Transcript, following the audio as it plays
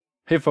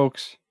Hey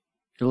folks,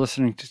 you're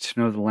listening to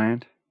Know the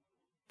Land,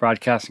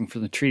 broadcasting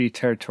from the treaty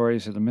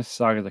territories of the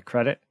Mississauga of the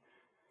Credit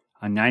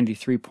on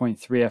 93.3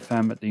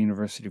 FM at the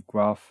University of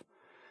Guelph.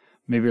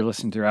 Maybe you're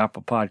listening through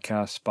Apple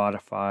Podcasts,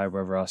 Spotify,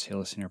 wherever else you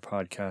listen to your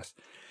podcast.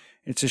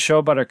 It's a show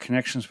about our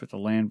connections with the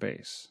land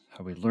base,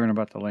 how we learn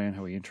about the land,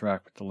 how we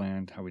interact with the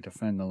land, how we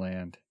defend the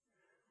land.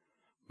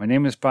 My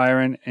name is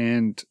Byron,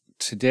 and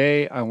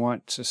today I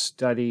want to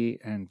study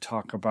and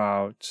talk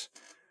about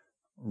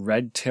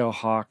red-tailed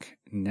hawk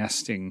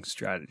nesting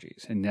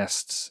strategies and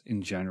nests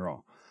in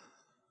general.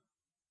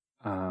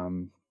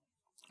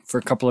 For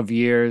a couple of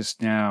years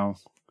now,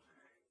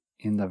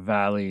 in the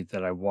valley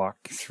that I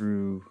walk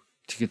through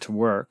to get to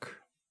work,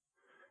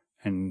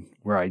 and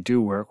where I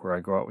do work, where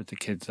I go out with the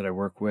kids that I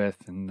work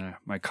with and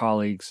my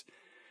colleagues,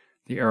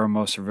 the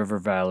Aramosa River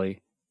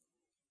Valley,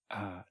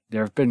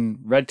 there have been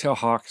red-tailed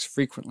hawks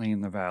frequently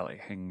in the valley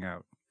hanging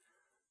out.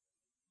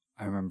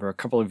 I remember a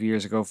couple of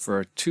years ago,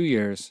 for 2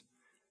 years,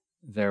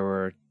 there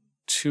were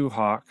two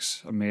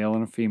hawks, a male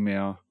and a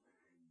female,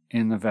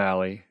 in the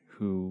valley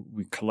who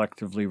we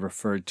collectively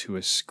referred to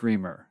as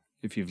Screamer.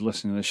 If you've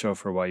listened to the show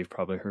for a while, you've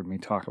probably heard me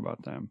talk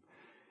about them.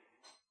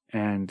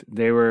 And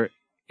they were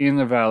in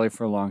the valley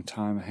for a long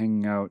time,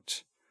 hanging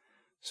out,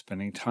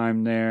 spending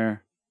time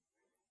there,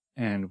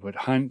 and would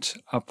hunt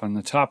up on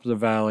the top of the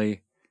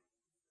valley,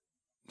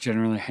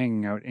 generally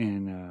hanging out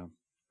in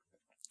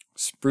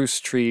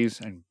spruce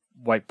trees and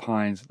white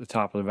pines at the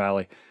top of the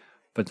valley,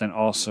 but then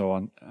also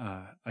on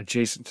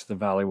adjacent to the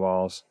valley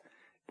walls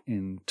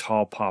in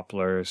tall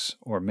poplars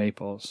or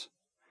maples.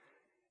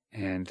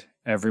 And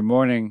every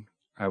morning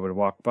I would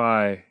walk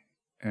by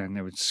and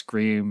they would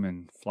scream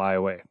and fly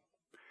away.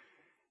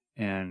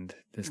 And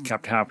this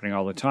kept happening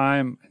all the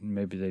time, and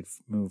maybe they'd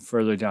move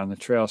further down the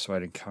trail so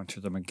I'd encounter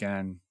them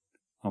again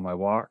on my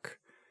walk,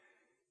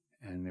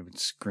 and they would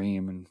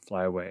scream and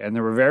fly away. And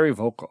they were very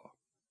vocal,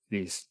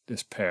 this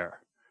pair.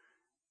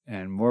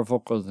 And more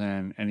vocal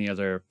than any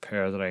other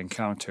pair that I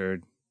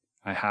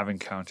have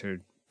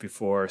encountered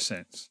before or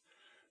since.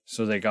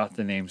 So they got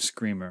the name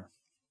Screamer.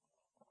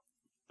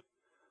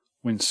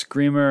 When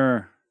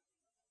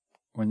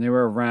they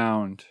were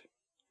around,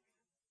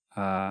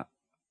 I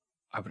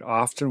would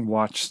often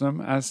watch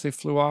them as they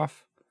flew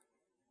off,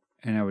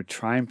 and I would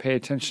try and pay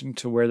attention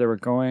to where they were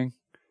going.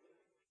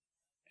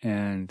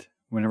 And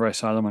whenever I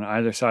saw them on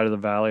either side of the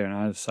valley or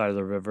on either side of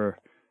the river,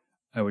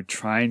 I would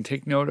try and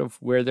take note of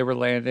where they were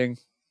landing.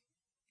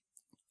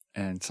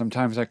 And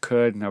sometimes I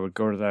could, and I would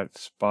go to that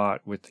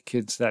spot with the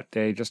kids that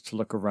day just to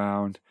look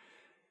around.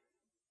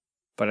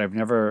 But I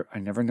never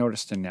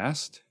noticed a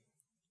nest,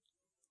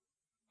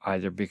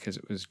 either because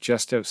it was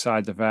just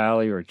outside the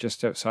valley or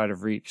just outside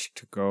of reach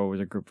to go with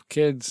a group of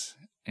kids.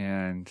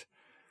 And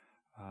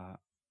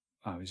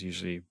I was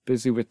usually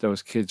busy with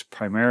those kids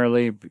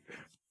primarily.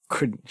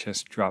 Couldn't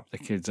just drop the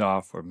kids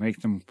off or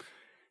make them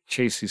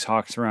chase these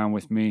hawks around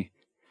with me.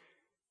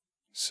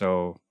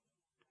 So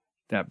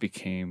that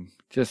became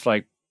just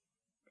like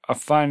a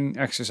fun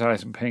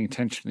exercise in paying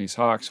attention to these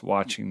hawks,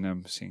 watching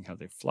them, seeing how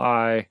they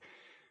fly,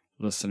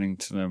 listening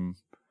to them,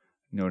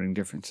 noting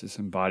differences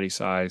in body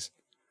size,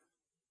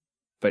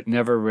 but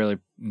never really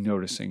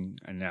noticing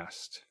a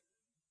nest.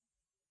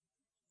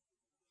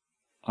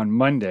 On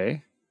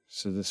Monday,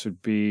 so this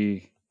would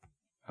be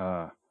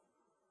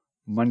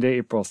Monday,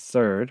 April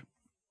 3rd,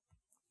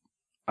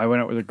 I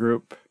went out with a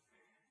group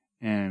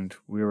and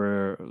we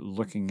were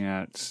looking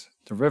at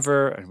the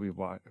river, and we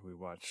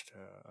watched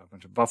a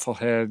bunch of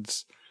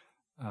buffleheads,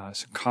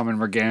 some common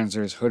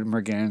mergansers, hood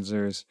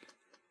mergansers,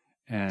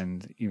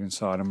 and even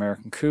saw an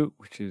American coot,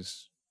 which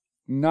is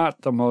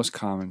not the most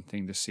common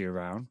thing to see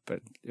around,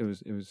 but it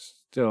was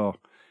still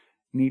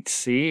neat to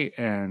see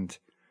and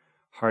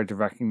hard to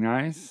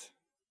recognize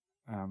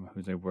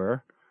who they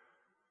were.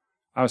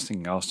 I was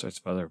thinking all sorts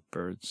of other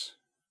birds,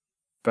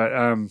 but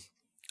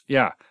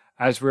yeah.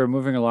 As we were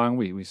moving along,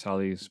 we saw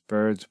these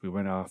birds. We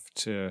went off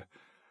to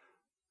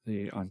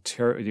the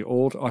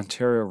old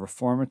Ontario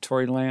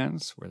reformatory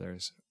lands, where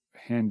there's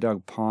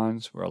hand-dug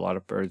ponds where a lot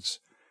of birds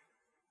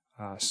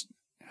have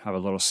a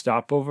little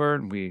stopover,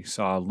 and we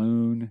saw a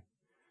loon,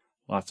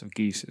 lots of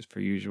geese as per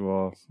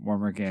usual, more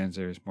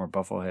mergansers, more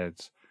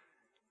buffleheads.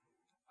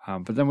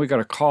 But then we got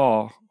a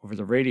call over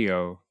the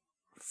radio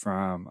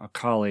from a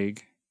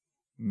colleague,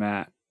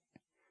 Matt,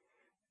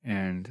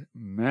 and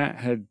Matt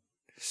had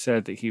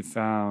said that he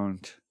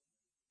found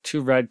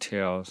two red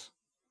tails,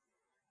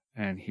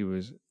 and he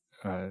was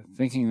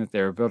thinking that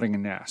they were building a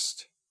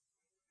nest,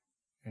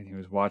 and he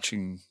was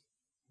watching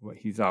what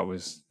he thought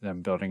was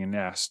them building a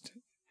nest,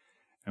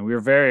 and we were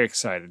very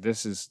excited.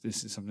 This is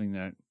something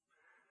that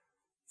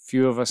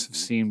few of us have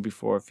seen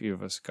before. Few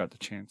of us got the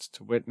chance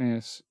to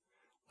witness.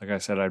 Like I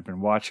said, I'd been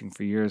watching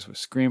for years with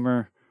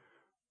Screamer,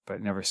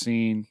 but never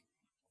seen.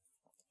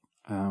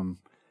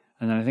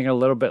 And then I think a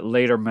little bit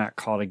later, Matt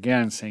called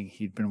again saying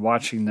he'd been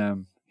watching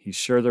them. He's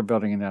sure they're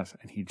building a nest,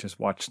 and he just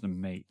watched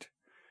them mate.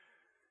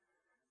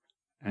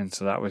 And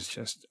so that was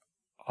just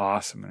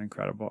awesome and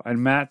incredible.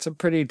 And Matt's a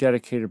pretty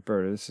dedicated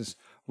birder.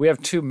 we have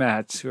two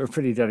Matts who are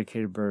pretty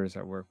dedicated birders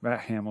at work.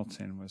 Matt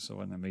Hamilton was the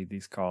one that made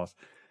these calls.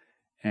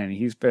 And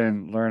he's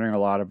been learning a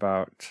lot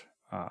about,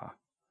 I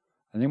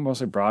think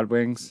mostly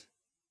broadwings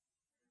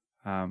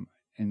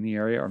in the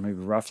area, or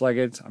maybe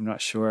rough-leggeds. I'm not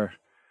sure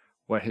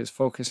what his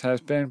focus has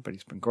been, but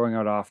he's been going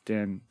out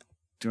often,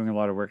 doing a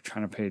lot of work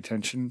trying to pay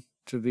attention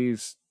to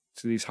these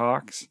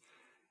hawks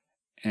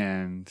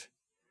and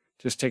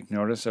just take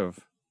notice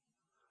of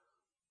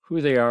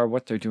who they are,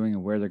 what they're doing,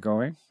 and where they're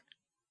going.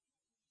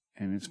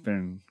 And it's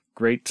been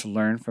great to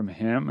learn from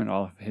him and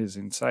all of his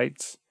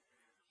insights.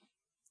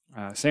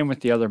 Same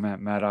with the other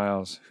Matt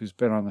Isles, who's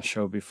been on the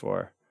show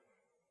before.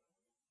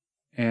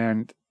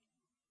 And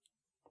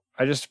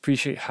I just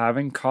appreciate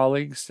having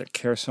colleagues that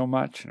care so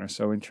much and are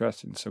so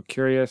interested and so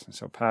curious and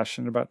so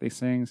passionate about these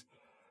things,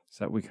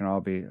 so that we can all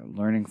be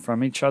learning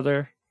from each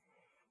other.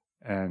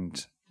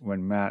 And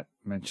when Matt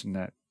mentioned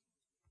that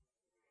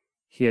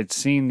he had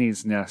seen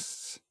these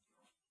nests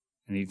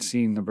and he'd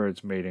seen the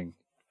birds mating,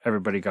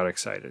 everybody got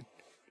excited.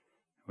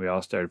 We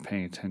all started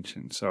paying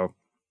attention. So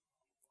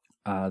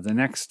the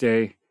next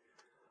day,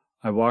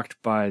 I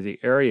walked by the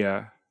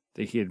area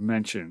that he had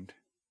mentioned,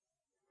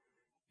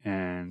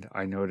 and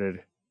I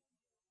noted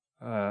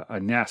a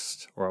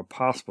nest, or a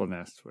possible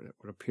nest, what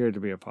appeared to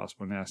be a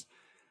possible nest,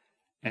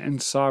 and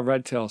saw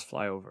red tails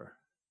fly over.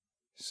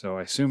 So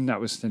I assumed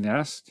that was the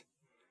nest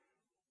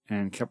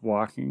and kept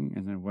walking,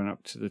 and then went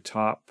up to the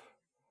top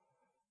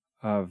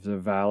of the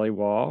valley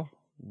wall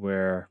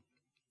where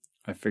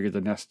I figured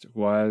the nest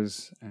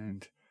was.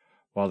 And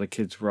while the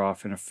kids were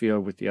off in a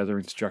field with the other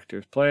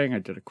instructors playing, I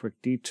did a quick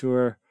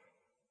detour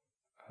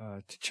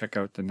to check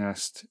out the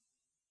nest,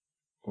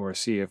 or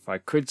see if I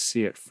could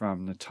see it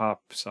from the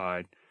top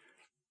side.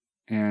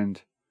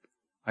 And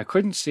I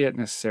couldn't see it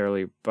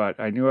necessarily, but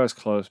I knew I was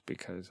close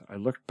because I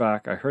looked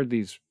back. I heard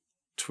these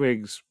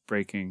twigs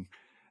breaking,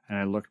 and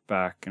I looked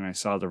back and I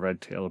saw the red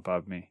tail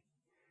above me.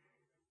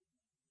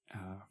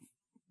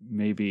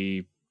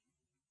 Maybe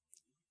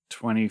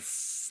 30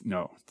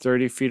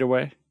 feet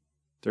away,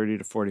 30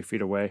 to 40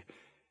 feet away.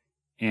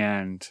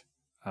 And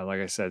like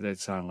I said, it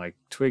sounded like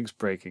twigs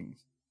breaking.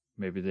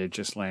 Maybe they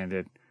just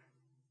landed.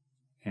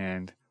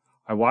 And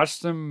I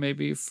watched them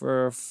maybe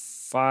for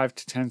 5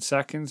 to 10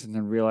 seconds and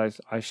then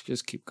realized I should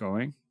just keep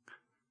going.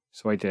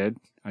 So I did.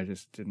 I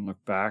just didn't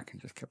look back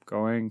and just kept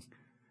going.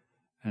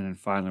 And then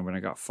finally, when I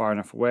got far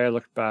enough away, I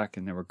looked back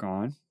and they were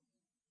gone.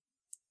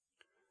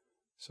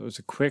 So it was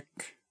a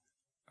quick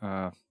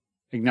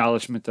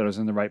acknowledgement that I was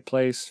in the right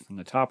place from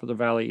the top of the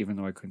valley, even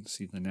though I couldn't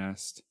see the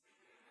nest.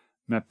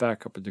 Met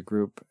back up with the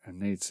group,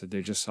 and they said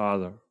they just saw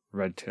the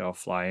red tail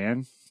fly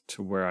in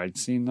to where I'd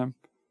seen them.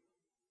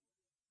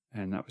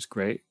 And that was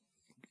great.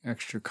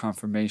 Extra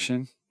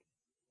confirmation.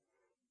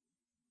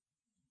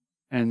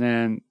 And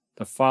then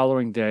the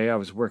following day, I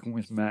was working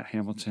with Matt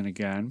Hamilton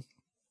again,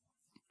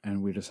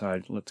 and we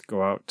decided, let's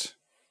go out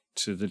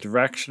to the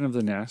direction of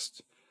the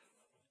nest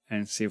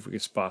and see if we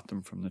could spot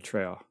them from the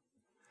trail.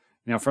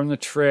 Now, from the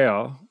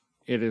trail,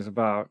 it is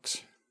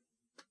about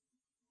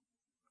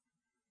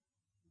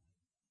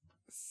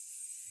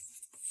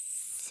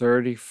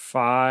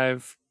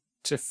 35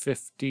 to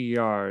 50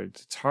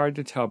 yards. It's hard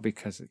to tell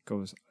because it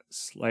goes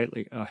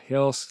slightly, a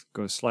hill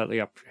goes slightly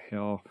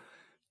uphill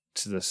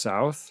to the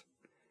south,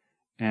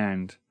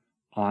 and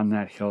on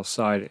that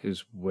hillside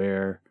is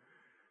where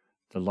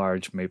the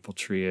large maple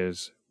tree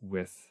is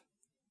with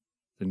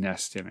the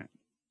nest in it.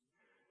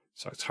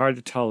 So it's hard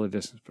to tell the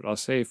distance, but I'll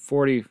say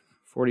 40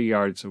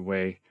 yards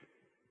away,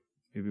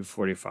 maybe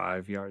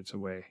 45 yards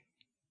away.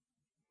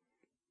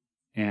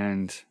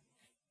 And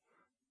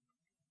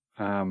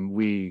I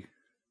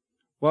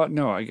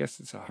guess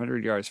it's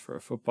 100 yards for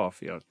a football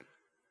field.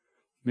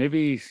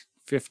 Maybe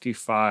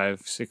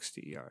 55,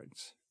 60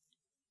 yards.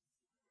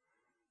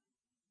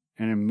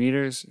 And in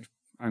meters,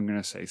 I'm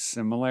going to say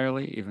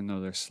similarly, even though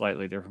they're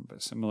slightly different,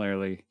 but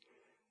similarly,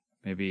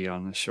 maybe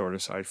on the shorter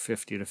side,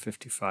 50 to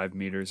 55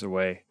 meters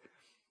away.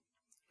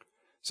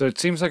 So it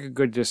seems like a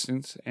good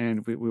distance,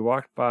 and we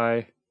walked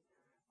by,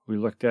 we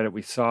looked at it,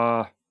 we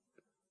saw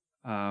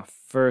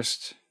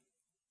first,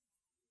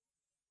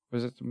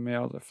 was it the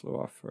male that flew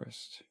off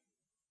first?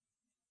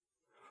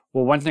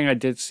 Well, one thing I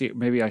did see,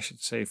 maybe I should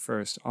say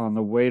first, on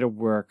the way to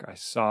work, I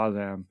saw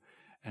them,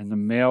 and the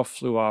male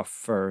flew off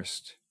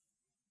first,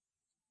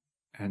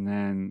 and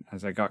then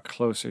as I got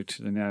closer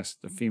to the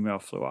nest, the female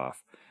flew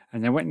off.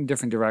 And they went in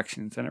different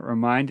directions, and it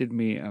reminded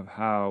me of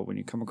how when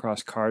you come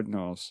across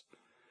cardinals,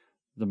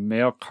 the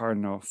male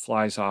cardinal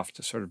flies off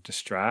to sort of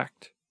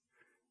distract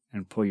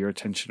and pull your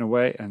attention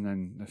away, and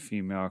then the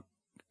female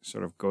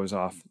sort of goes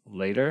off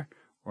later,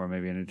 or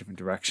maybe in a different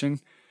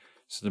direction.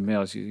 So the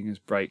male is using his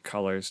bright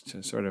colors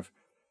to sort of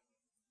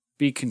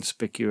be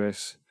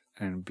conspicuous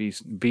and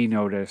be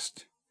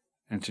noticed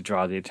and to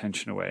draw the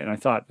attention away. And I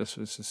thought this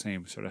was the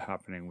same sort of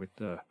happening with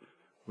the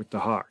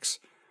hawks.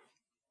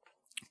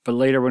 But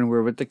later when we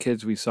were with the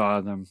kids, we saw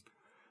them,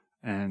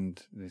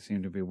 and they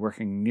seemed to be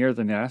working near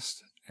the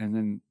nest. And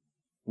then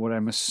what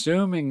I'm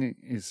assuming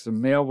is the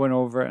male went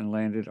over and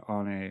landed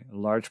on a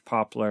large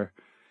poplar,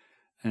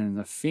 And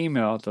the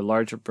female, the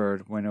larger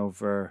bird, went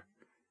over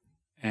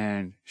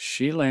and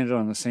she landed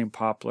on the same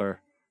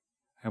poplar.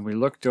 And we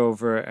looked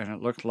over and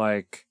it looked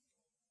like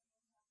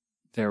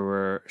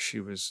she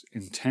was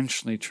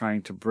intentionally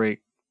trying to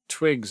break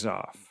twigs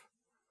off,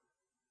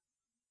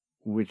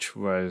 which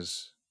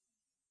was,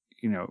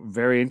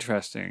 very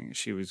interesting.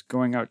 She was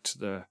going out to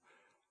the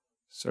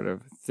sort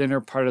of thinner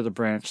part of the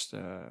branch,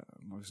 the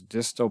most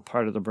distal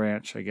part of the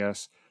branch, I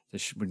guess, that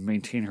she would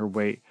maintain her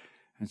weight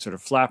and sort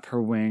of flap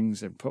her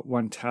wings and put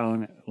one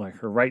talon, like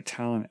her right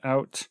talon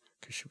out,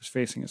 because she was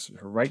facing us,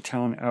 her right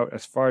talon out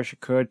as far as she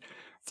could,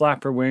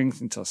 flap her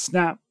wings until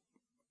snap,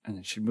 and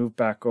then she'd move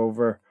back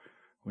over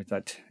with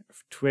that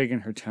twig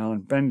in her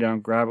talon, bend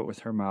down, grab it with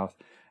her mouth,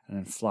 and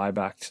then fly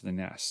back to the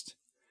nest.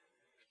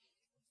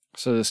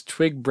 So this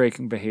twig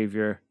breaking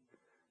behavior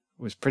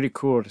was pretty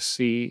cool to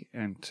see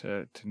and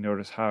to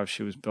notice how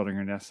she was building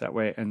her nest that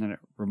way. And then it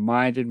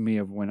reminded me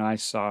of when I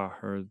saw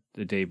her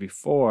the day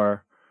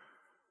before.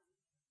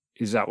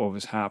 Is that what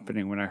was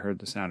happening when I heard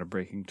the sound of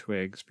breaking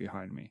twigs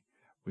behind me?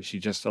 Was she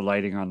just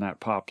alighting on that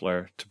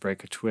poplar to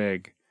break a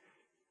twig?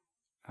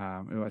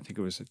 I think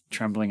it was a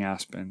trembling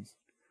aspen,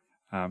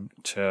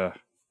 to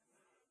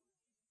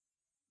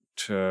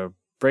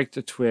break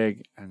the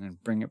twig and then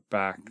bring it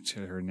back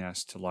to her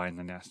nest to line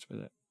the nest with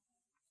it.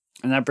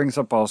 And that brings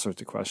up all sorts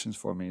of questions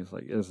for me. It's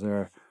like,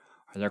 are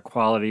there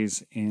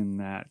qualities in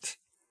that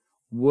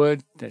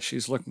wood that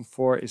she's looking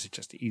for? Is it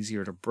just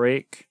easier to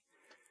break?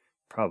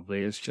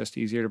 Probably is just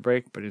easier to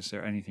break, but is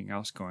there anything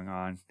else going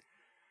on?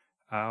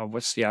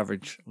 What's the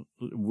average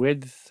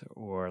width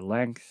or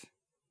length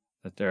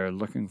that they're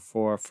looking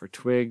for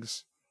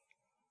twigs?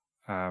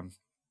 Do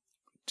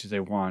they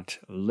want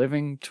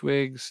living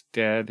twigs,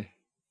 dead?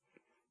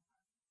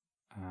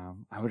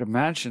 I would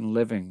imagine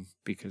living,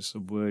 because the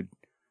wood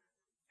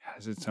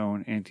has its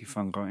own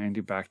antifungal,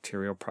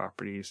 antibacterial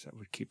properties that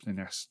would keep the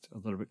nest a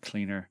little bit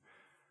cleaner.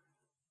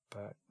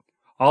 But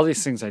all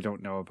these things I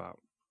don't know about.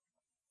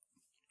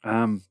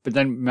 But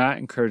then Matt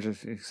encouraged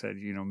us. He said,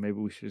 maybe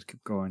we should just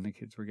keep going. The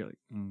kids were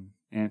getting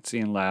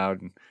antsy and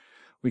loud, and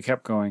we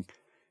kept going.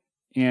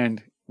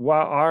 And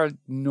while our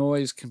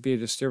noise can be a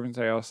disturbance,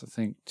 I also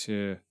think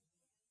to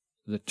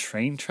the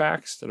train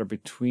tracks that are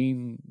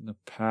between the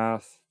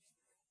path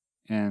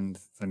and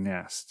the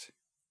nest.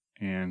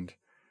 And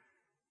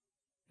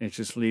it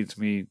just leads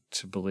me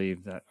to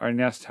believe that our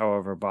nest,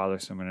 however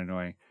bothersome and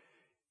annoying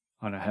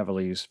on a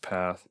heavily used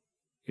path,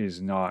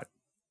 is not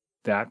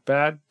that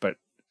bad, but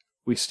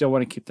we still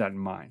want to keep that in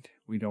mind.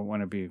 We don't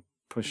want to be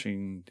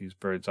pushing these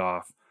birds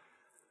off.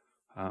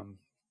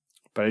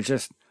 But it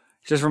just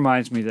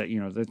reminds me that,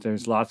 that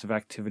there's lots of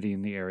activity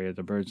in the area.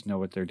 The birds know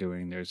what they're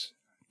doing. There's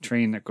a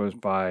train that goes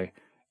by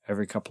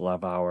every couple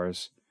of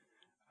hours,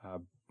 a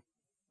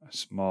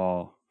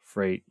small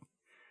freight,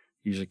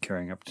 usually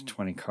carrying up to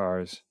 20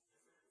 cars.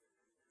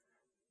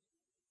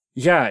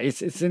 Yeah,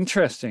 it's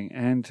interesting.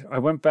 And I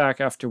went back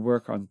after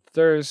work on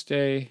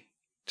Thursday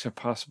to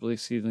possibly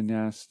see the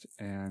nest,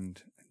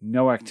 and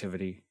no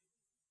activity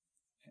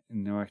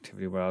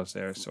while I was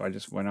there. So I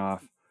just went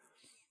off.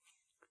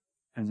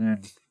 And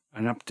then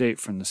an update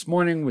from this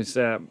morning was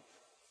that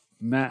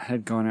Matt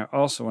had gone out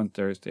also on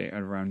Thursday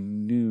at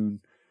around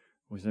noon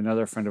with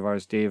another friend of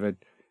ours, David,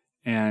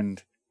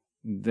 and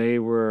they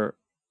were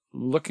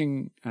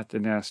looking at the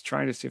nest,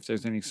 trying to see if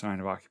there's any sign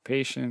of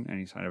occupation,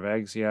 any sign of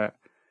eggs yet.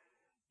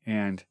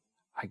 And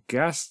I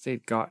guess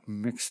they'd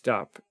gotten mixed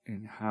up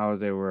in how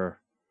they were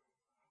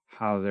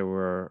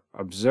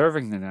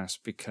observing the nest,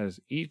 because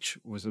each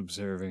was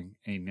observing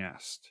a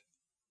nest.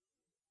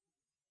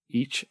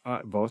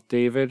 Both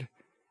David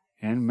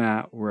and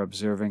Matt were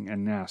observing a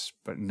nest,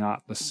 but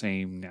not the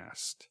same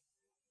nest.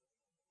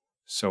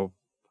 So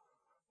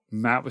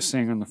Matt was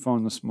saying on the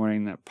phone this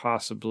morning that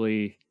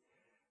possibly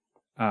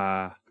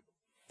the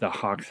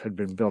hawks had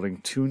been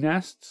building two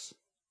nests.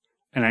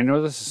 And I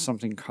know this is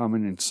something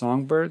common in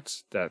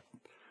songbirds, that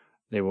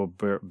they will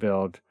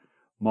build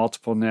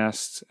multiple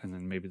nests, and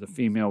then maybe the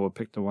female will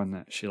pick the one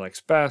that she likes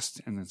best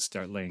and then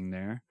start laying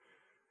there.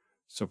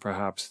 So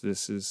perhaps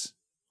this is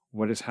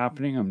what is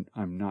happening.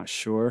 I'm not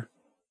sure.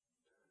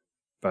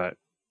 But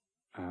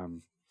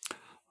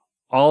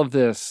all of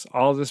this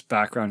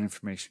background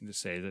information to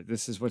say that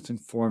this is what's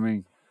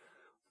informing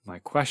my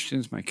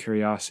questions, my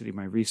curiosity,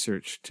 my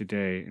research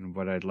today, and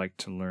what I'd like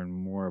to learn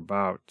more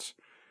about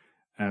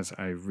as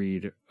I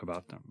read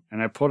about them.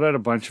 And I pulled out a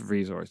bunch of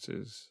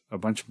resources, a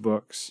bunch of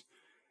books,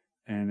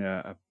 and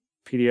a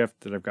PDF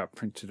that I've got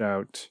printed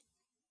out.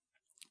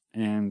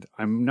 And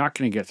I'm not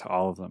going to get to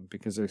all of them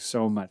because there's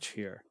so much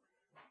here.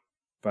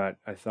 But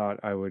I thought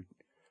I would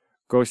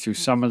go through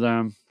some of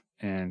them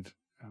and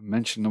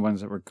mention the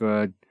ones that were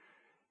good,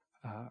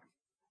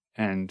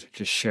 and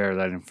just share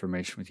that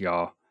information with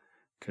y'all,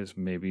 because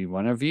maybe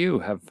one of you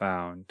have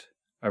found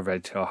a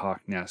red-tailed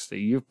hawk nest that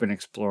you've been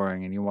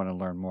exploring and you want to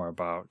learn more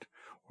about,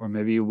 or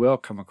maybe you will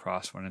come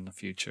across one in the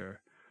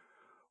future,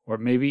 or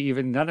maybe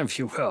even none of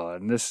you will,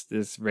 and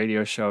this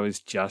radio show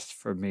is just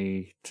for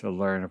me to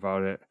learn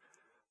about it.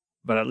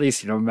 But at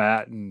least,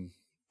 Matt and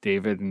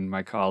David and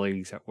my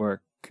colleagues at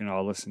work can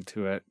all listen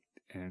to it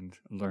and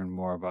learn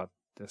more about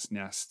this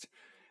nest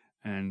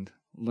and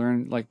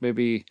learn like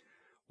maybe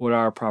what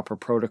our proper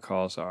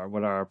protocols are,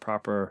 what our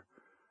proper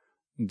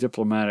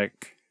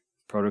diplomatic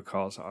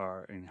protocols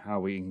are, and how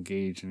we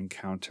engage and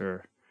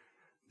encounter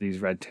these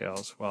red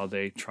tails while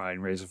they try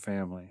and raise a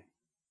family.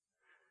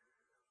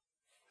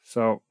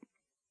 So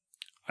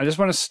I just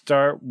want to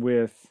start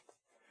with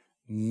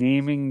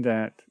naming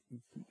that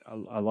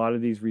a lot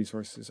of these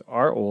resources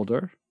are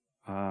older.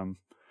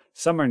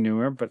 Some are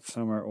newer, but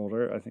some are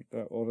older. I think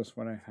the oldest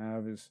one I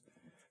have is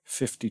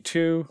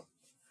 52.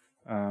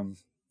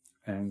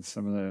 And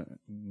some of the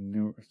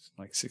new,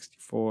 like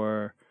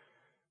 64.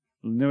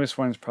 The newest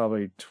one is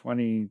probably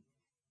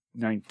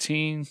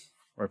 2019,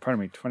 or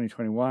pardon me,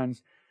 2021.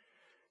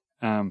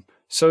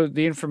 So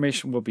the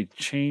information will be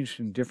changed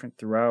and different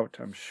throughout,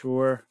 I'm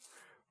sure,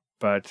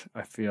 but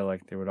I feel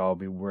like they would all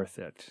be worth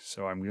it.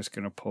 So I'm just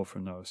going to pull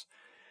from those.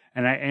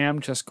 And I am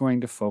just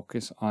going to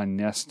focus on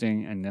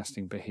nesting and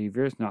nesting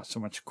behaviors, not so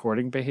much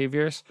courting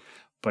behaviors.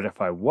 But if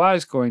I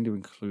was going to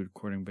include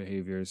courting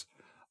behaviors,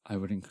 I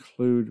would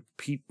include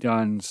Pete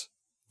Dunn's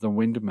The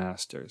Wind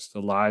Masters,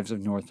 The Lives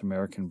of North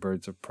American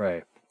Birds of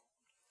Prey,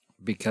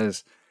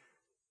 because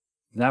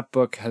that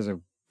book has a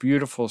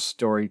beautiful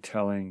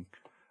storytelling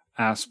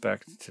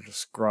aspect to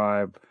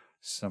describe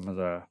some of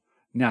the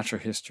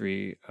natural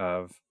history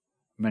of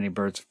many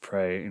birds of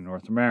prey in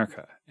North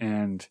America.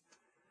 And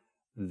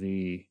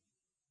the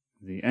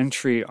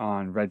entry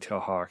on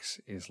red-tailed hawks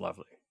is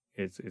lovely.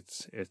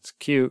 It's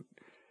cute.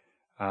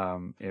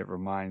 It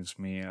reminds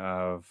me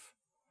of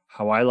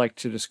how I like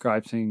to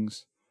describe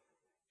things,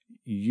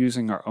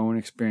 using our own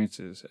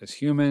experiences as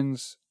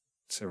humans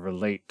to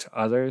relate to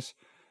others.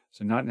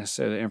 So not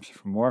necessarily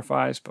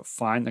anthropomorphize, but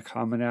find the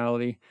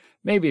commonality.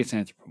 Maybe it's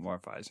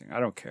anthropomorphizing. I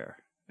don't care.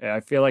 I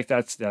feel like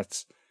that's.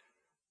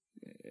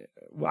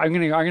 I'm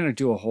gonna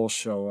do a whole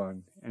show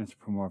on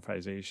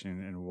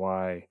anthropomorphization and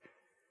why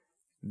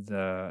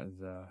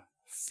the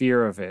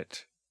fear of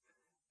it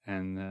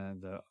and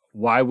the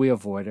why we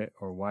avoid it,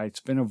 or why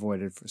it's been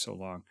avoided for so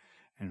long,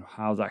 and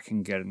how that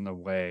can get in the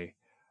way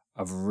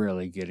of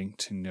really getting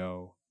to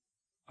know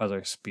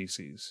other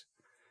species.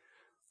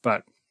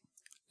 But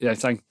I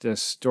think the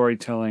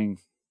storytelling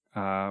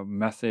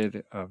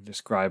method of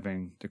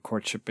describing the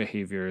courtship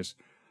behaviors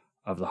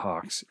of the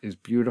hawks is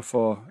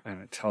beautiful,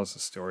 and it tells the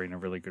story in a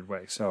really good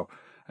way. So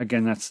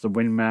again, that's The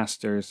Wind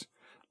Masters,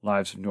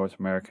 Lives of North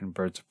American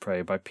Birds of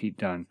Prey by Pete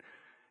Dunn.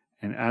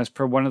 And as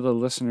per one of the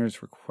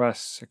listeners'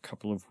 requests a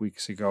couple of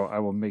weeks ago, I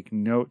will make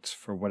notes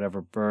for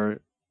whatever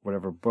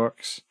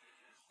books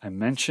I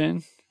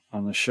mention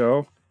on the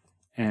show,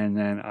 and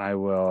then I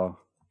will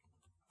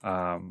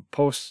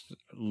post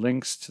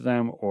links to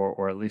them,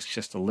 or at least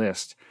just a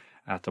list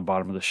at the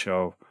bottom of the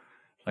show,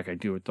 like I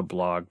do with the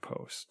blog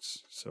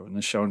posts. So in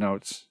the show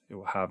notes, it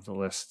will have the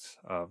list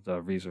of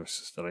the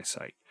resources that I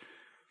cite.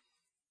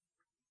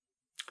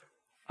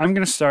 I'm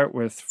going to start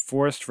with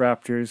Forest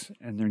Raptors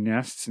and Their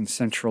Nests in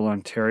Central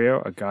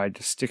Ontario, A Guide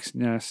to Sticks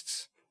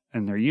Nests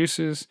and Their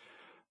Uses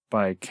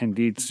by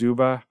Candide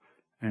Zuba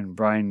and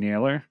Brian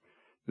Naylor.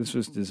 This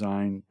was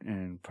designed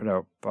and put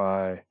out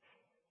by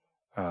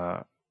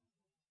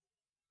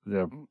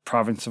the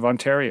province of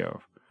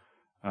Ontario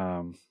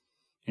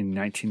in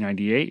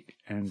 1998,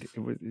 and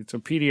it's a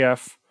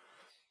PDF,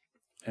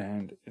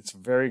 and it's a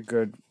very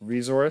good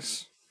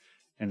resource,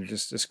 and it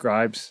just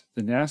describes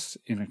the nest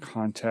in a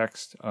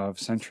context of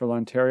Central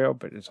Ontario,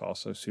 but it's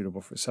also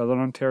suitable for Southern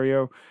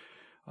Ontario.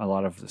 A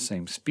lot of the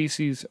same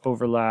species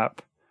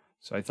overlap,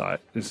 so I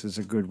thought this is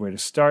a good way to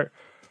start.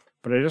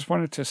 But I just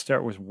wanted to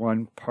start with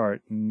one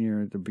part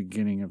near the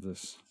beginning of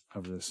this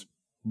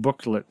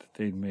booklet that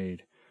they'd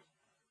made.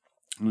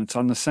 And it's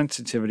on the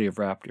sensitivity of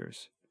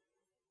raptors.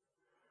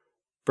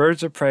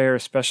 Birds of prey are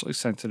especially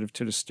sensitive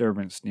to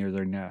disturbance near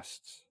their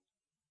nests.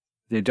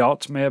 The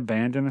adults may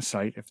abandon a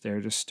site if they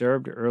are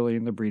disturbed early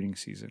in the breeding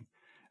season,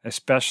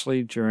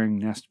 especially during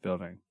nest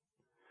building.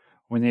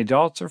 When the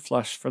adults are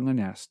flushed from the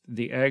nest,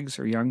 the eggs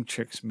or young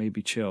chicks may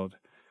be chilled,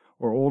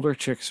 or older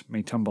chicks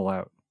may tumble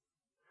out.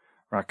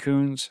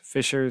 Raccoons,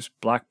 fishers,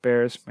 black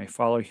bears may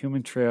follow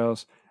human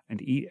trails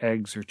and eat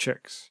eggs or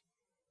chicks.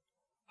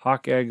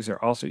 Hawk eggs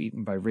are also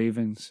eaten by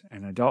ravens,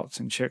 and adults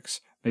and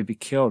chicks may be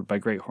killed by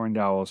great horned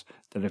owls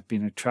that have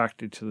been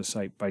attracted to the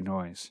site by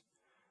noise.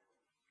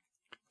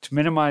 To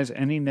minimize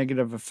any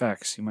negative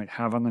effects you might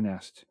have on the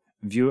nest,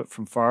 view it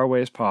from far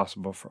away as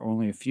possible for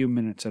only a few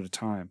minutes at a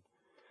time,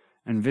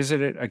 and visit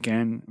it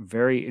again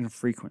very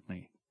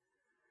infrequently.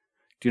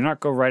 Do not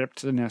go right up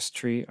to the nest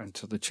tree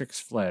until the chicks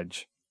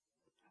fledge.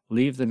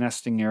 Leave the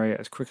nesting area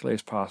as quickly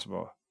as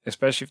possible,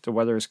 especially if the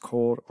weather is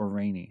cold or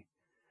rainy.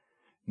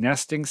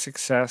 Nesting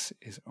success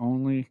is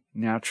naturally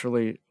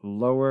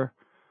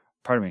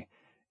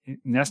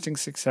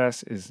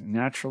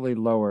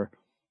lower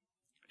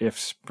if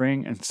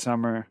spring and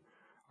summer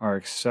are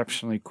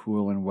exceptionally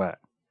cool and wet.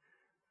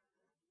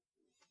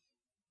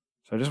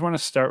 So I just want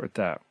to start with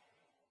that,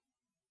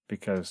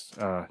 because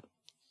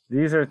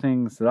these are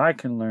things that I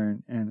can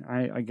learn, and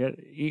I get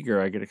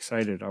eager, I get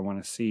excited, I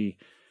want to see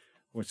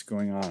what's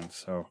going on.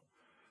 So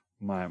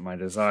my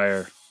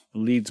desire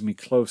leads me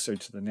closer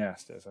to the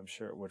nest, as I'm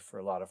sure it would for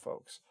a lot of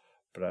folks.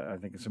 But I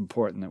think it's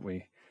important that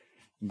we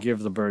give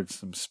the birds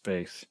some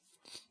space.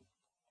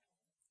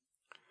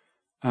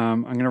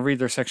 I'm going to read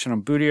their section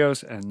on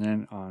bootios and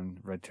then on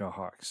red-tailed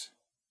hawks.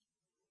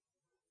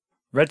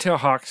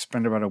 Red-tailed hawks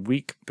spend about a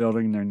week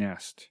building their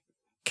nest,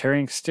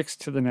 carrying sticks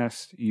to the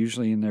nest,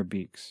 usually in their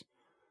beaks.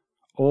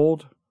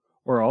 Old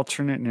or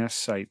alternate nest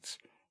sites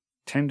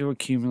tend to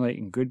accumulate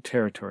in good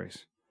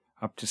territories,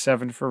 up to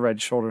 7 for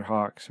red-shouldered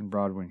hawks and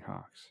broad-winged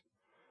hawks.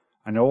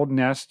 An old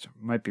nest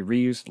might be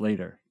reused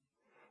later.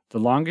 The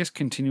longest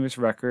continuous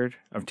record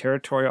of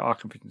territorial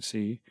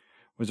occupancy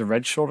was a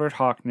red-shouldered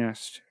hawk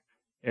nest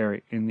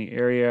nesting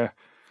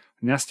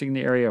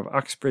the area of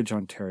Uxbridge,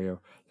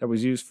 Ontario, that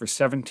was used for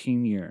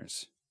 17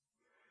 years.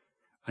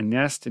 A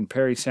nest in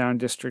Parry Sound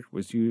District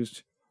was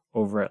used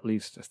over at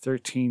least a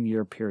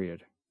 13-year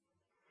period.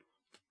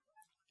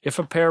 If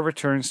a pair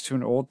returns to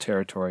an old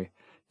territory,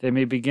 they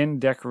may begin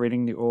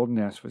decorating the old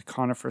nest with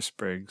conifer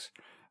sprigs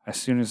as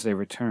soon as they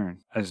return,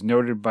 as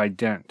noted by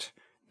Dent,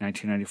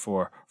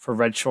 1994, for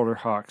red-shouldered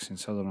hawks in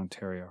southern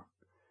Ontario.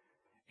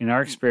 In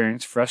our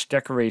experience, fresh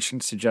decoration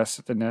suggests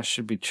that the nest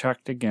should be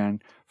checked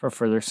again for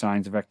further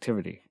signs of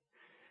activity.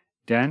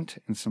 Dent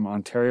and some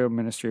Ontario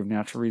Ministry of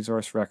Natural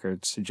Resource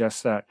records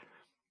suggest that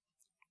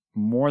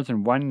more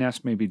than one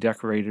nest may be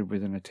decorated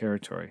within a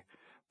territory,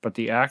 but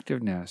the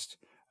active nest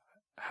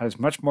has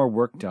much more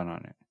work done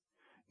on it.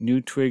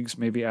 New twigs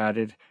may be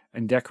added,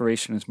 and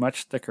decoration is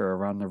much thicker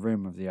around the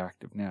rim of the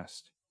active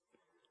nest.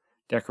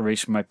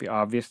 Decoration might be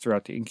obvious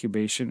throughout the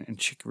incubation and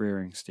chick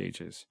rearing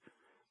stages,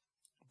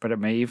 but it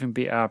may even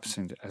be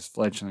absent as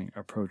fledgling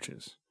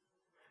approaches.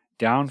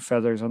 Down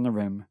feathers on the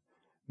rim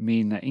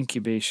mean that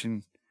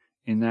incubation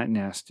in that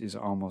nest is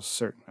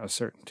almost a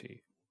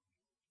certainty.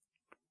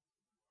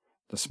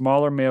 The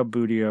smaller male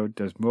bootio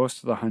does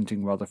most of the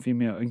hunting while the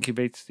female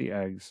incubates the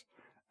eggs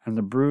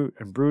and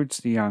broods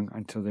the young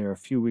until they are a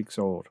few weeks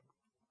old.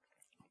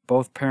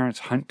 Both parents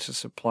hunt to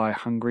supply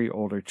hungry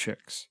older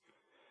chicks.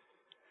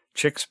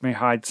 Chicks may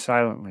hide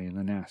silently in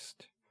the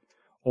nest.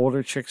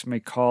 Older chicks may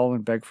call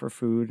and beg for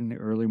food in the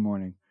early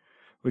morning,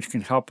 which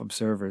can help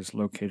observers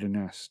locate a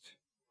nest.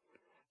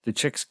 The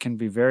chicks can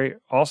be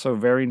also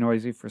very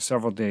noisy for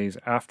several days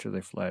after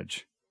they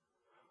fledge,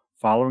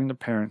 following the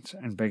parents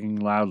and begging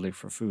loudly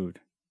for food.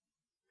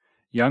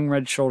 Young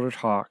red-shouldered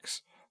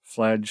hawks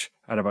fledge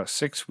at about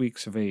 6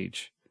 weeks of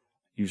age,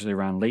 usually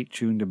around late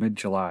June to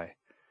mid-July,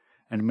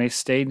 and may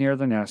stay near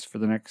the nest for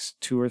the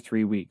next 2 or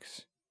 3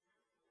 weeks.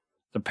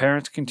 The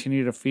parents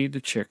continue to feed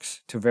the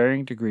chicks to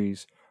varying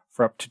degrees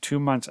for up to 2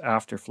 months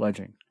after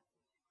fledging.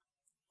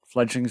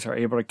 Fledglings are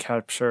able to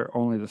capture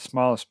only the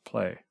smallest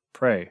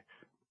prey,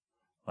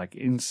 like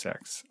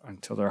insects,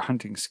 until their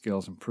hunting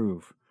skills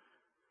improve.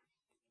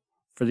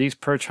 For these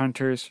perch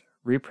hunters,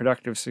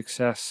 reproductive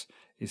success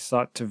is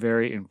thought to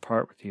vary in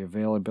part with the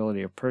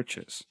availability of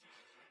perches.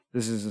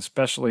 This is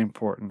especially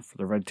important for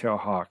the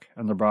red-tailed hawk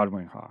and the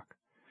broad-winged hawk.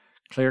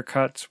 Clear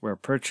cuts where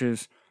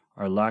perches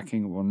are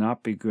lacking will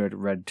not be good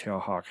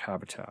red-tailed hawk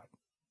habitat.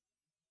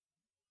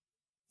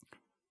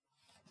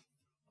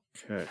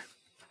 Okay.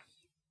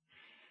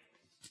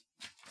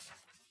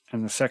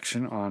 And the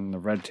section on the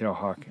red-tailed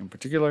hawk in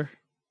particular.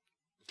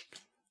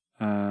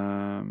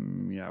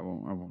 I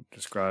won't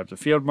describe the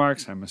field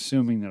marks. I'm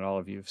assuming that all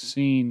of you have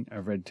seen a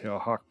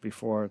red-tailed hawk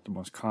before, the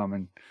most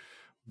common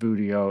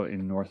bootio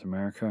in North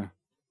America.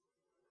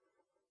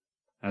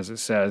 As it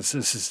says,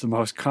 this is the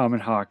most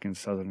common hawk in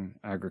southern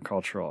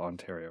agricultural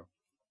Ontario.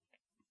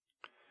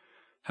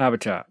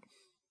 Habitat.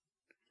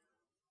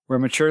 Where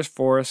mature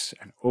forests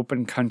and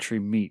open country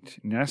meet,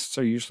 nests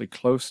are usually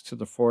close to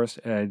the forest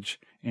edge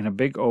in a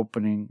big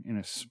opening in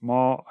a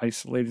small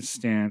isolated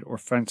stand or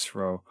fence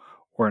row,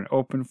 or an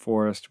open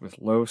forest with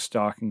low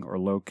stalking or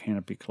low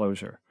canopy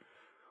closure.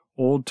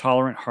 Old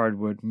tolerant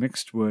hardwood,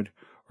 mixed wood,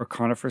 or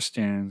conifer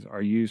stands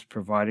are used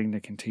providing they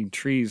contain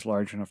trees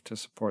large enough to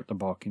support the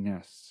bulky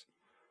nests.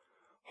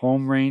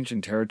 Home range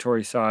and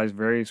territory size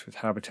varies with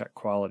habitat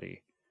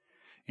quality.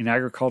 In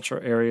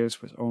agricultural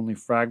areas with only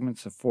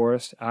fragments of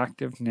forest,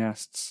 active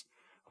nests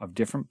of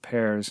different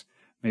pairs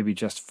may be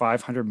just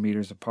 500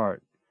 meters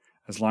apart,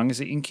 as long as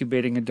the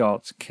incubating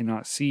adults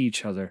cannot see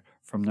each other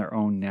from their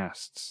own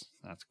nests.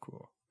 That's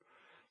cool.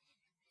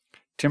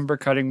 Timber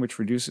cutting, which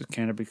reduces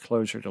canopy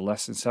closure to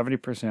less than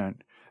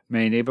 70%,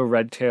 may enable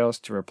red-tails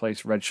to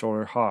replace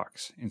red-shouldered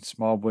hawks in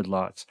small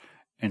woodlots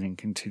and in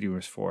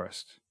contiguous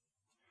forests.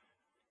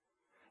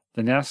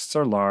 The nests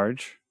are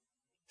large,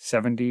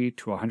 70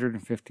 to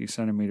 150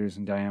 centimeters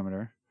in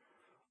diameter,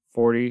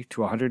 40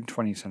 to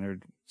 120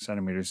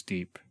 centimeters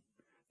deep.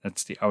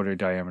 That's the outer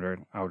diameter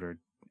and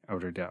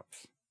outer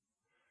depth.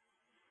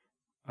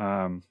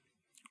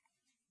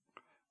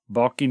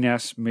 Bulky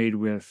nests made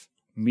with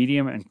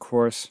medium and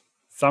coarse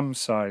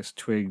thumb-sized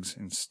twigs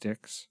and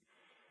sticks.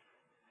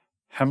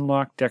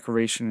 Hemlock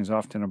decoration is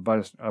often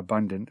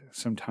abundant.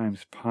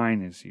 Sometimes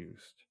pine is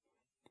used.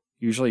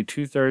 Usually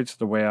 2/3 of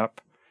the way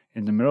up,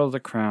 in the middle of the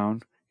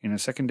crown, in a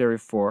secondary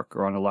fork,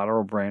 or on a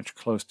lateral branch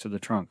close to the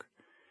trunk.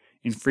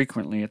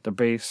 infrequently at the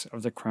base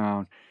of the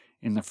crown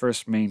in the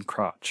first main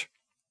crotch.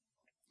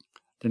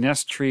 The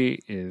nest tree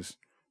is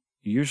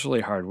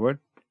usually hardwood,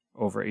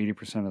 over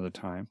 80% of the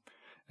time,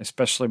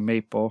 especially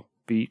maple,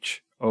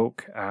 beech,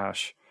 oak,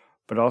 ash,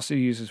 but also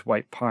uses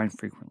white pine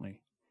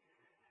frequently.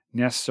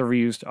 Nests are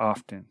reused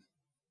often.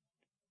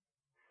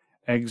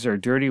 Eggs are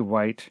dirty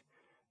white,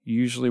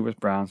 usually with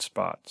brown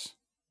spots.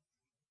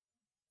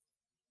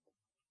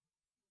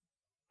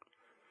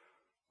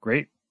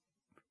 Great.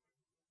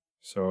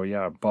 So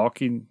yeah,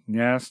 bulky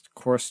nest,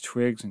 coarse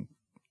twigs and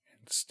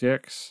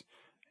sticks,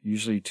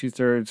 usually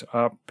 2/3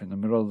 up in the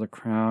middle of the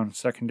crown,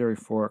 secondary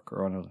fork,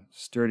 or on a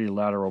sturdy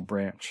lateral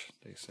branch,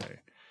 they say.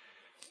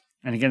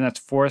 And again, that's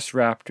Forest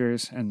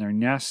Raptors and their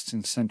nests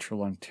in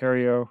central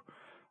Ontario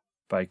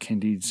by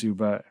Candide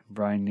Zuba and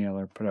Brian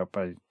Naylor, put out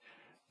by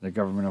the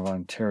Government of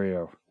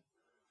Ontario.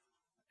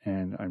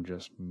 And I'm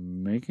just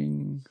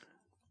making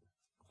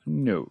a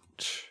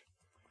note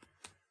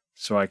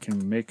so I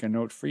can make a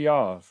note for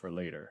y'all for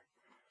later.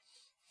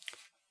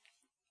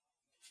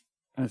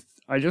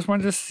 I just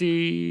wanted to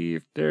see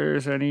if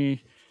there's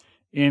any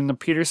in the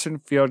Peterson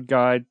Field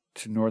Guide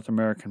to North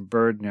American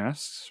Bird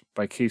Nests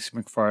by Casey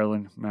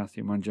McFarland,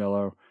 Matthew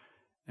Mongello,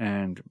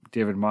 and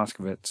David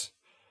Moskowitz.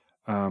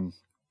 I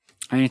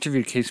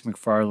interviewed Casey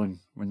McFarland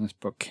when this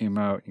book came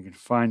out. You can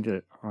find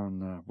it on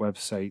the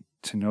website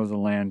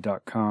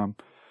toknowtheland.com.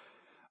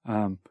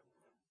 The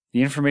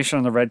information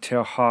on the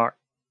red-tailed hawk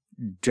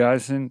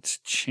doesn't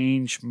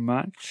change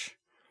much.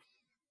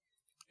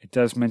 It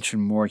does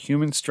mention more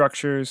human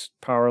structures,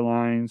 power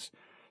lines,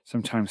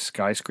 sometimes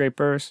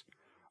skyscrapers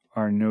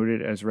are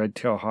noted as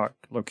red-tailed hawk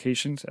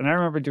locations. And I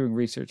remember doing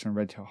research on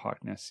red-tailed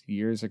hawk nests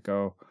years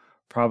ago,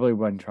 probably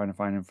when trying to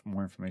find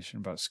more information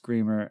about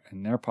screamer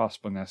and their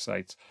possible nest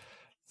sites.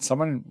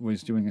 Someone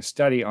was doing a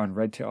study on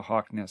red-tailed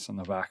hawk nests on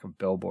the back of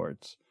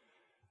billboards.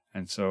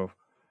 And so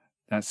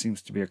that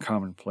seems to be a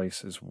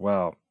commonplace as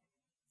well.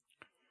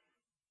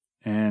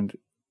 And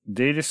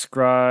they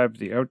describe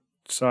the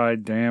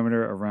outside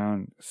diameter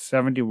around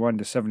 71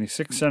 to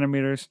 76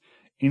 centimeters,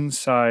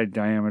 inside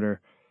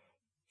diameter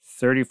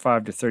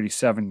 35 to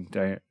 37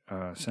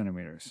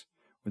 centimeters,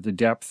 with a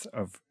depth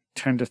of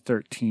 10 to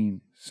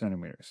 13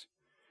 centimeters.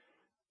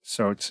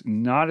 So it's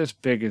not as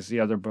big as the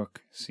other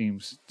book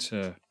seems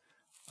to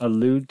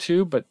allude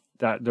to, but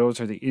those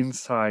are the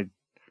inside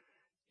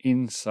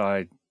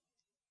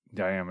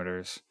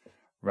diameters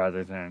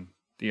rather than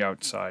the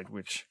outside,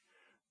 which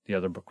the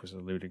other book was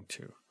alluding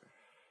to.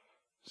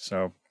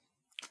 So,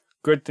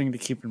 good thing to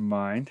keep in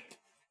mind.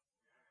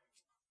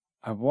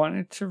 I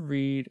wanted to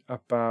read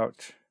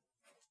about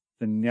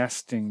the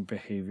nesting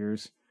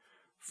behaviors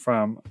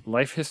from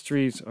Life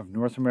Histories of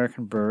North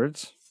American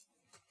Birds,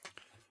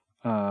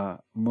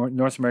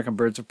 North American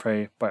Birds of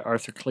Prey by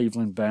Arthur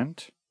Cleveland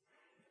Bent.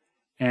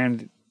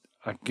 And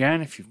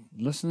again, if you've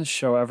listened to the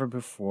show ever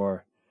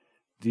before,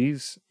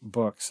 these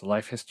books,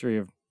 Life History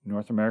of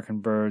North American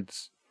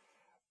Birds,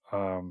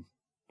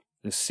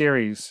 this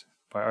series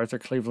by Arthur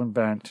Cleveland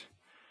Bent,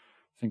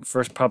 I think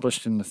first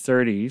published in the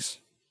 30s.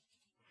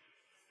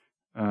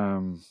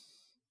 And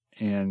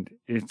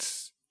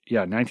it's,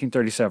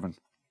 1937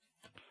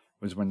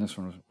 was when this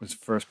one was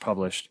first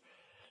published.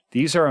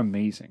 These are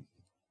amazing.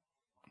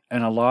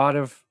 And a lot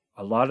of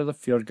the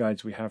field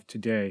guides we have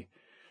today,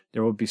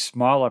 there will be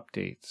small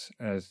updates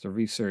as the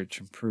research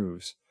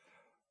improves.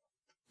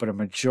 But a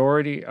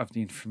majority of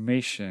the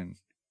information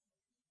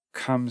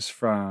comes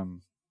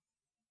from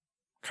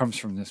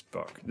this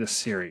book, this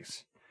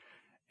series.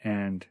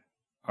 And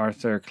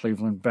Arthur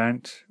Cleveland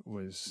Bent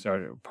was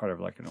started part of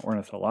like an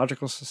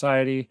ornithological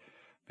society,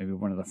 maybe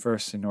one of the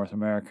first in North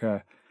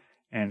America,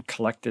 and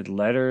collected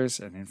letters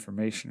and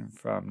information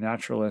from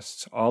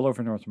naturalists all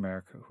over North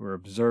America who were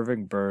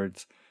observing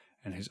birds,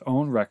 and his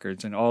own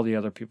records and all the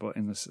other people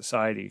in the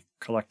society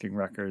collecting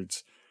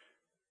records,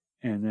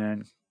 and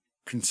then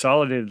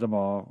consolidated them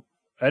all,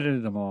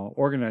 edited them all,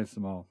 organized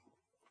them all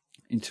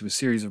into a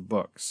series of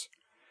books.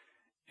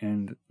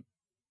 And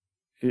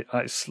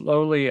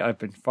I've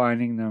been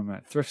finding them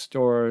at thrift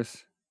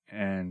stores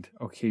and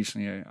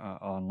occasionally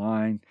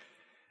online,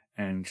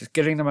 and just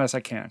getting them as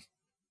I can.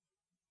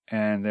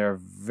 And they're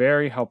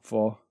very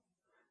helpful.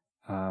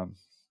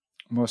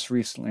 Most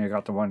recently, I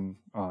got the one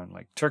on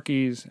like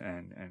turkeys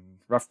and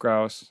ruffed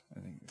grouse, I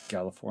think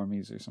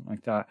galliformes or something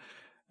like that.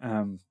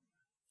 And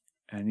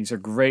these are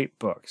great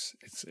books.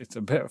 It's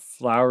a bit of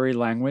flowery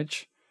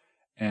language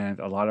and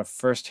a lot of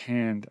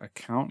first-hand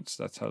accounts.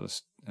 That's how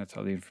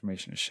the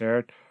information is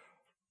shared.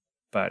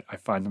 But I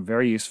find them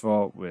very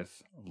useful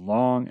with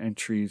long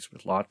entries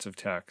with lots of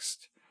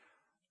text,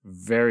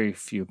 very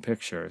few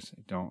pictures.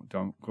 Don't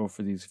go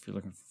for these if you're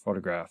looking for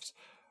photographs,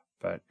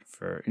 but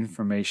for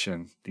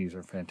information, these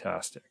are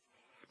fantastic.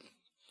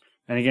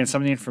 And again,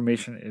 some of the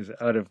information is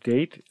out of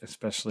date,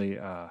 especially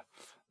the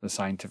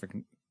scientific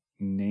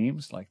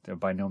names like the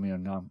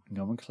binomial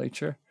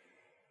nomenclature.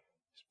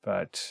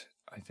 But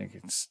I think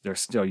they're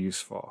still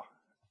useful,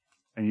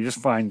 and you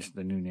just find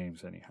the new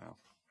names anyhow.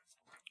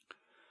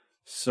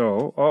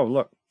 So,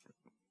 look,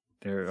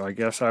 there. I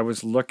guess I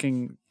was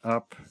looking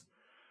up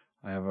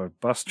I have a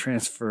bus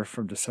transfer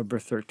from December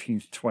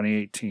 13th,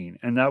 2018.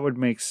 And that would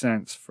make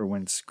sense for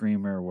when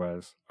Screamer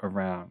was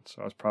around.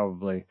 So I was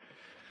probably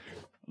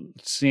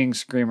seeing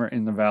Screamer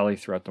in the valley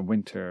throughout the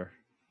winter.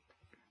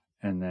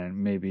 And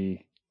then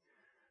maybe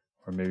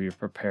you're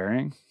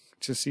preparing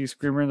to see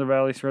Screamer in the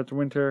valley throughout the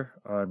winter.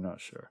 I'm not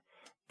sure.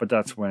 But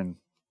that's when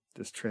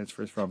this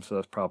transfers from. So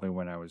that's probably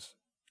when I was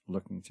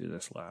looking through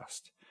this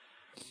last.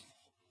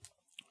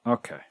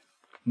 Okay.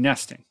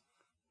 Nesting.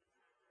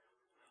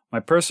 My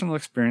personal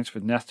experience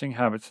with nesting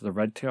habits of the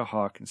red-tailed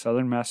hawk in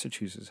southern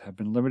Massachusetts have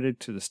been limited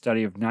to the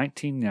study of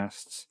 19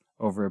 nests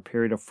over a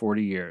period of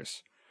 40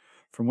 years,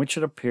 from which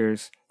it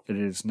appears that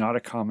it is not a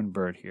common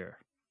bird here.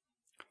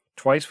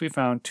 Twice we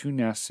found 2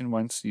 nests in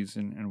one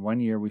season, and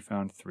 1 year we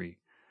found 3.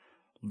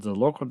 The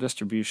local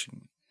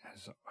distribution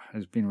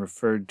has been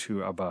referred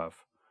to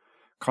above.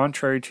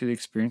 Contrary to the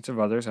experience of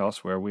others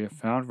elsewhere, we have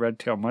found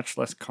red-tail much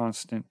less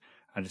constant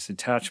at its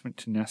attachment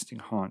to nesting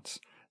haunts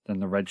than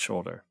the red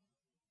shoulder.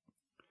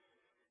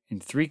 In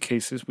 3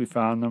 cases, we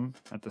found them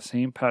at the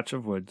same patch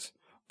of woods,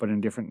 but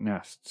in different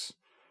nests,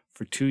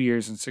 for 2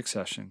 years in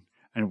succession,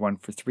 and 1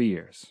 for 3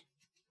 years.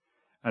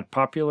 A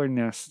popular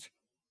nest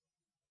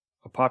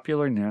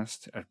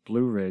at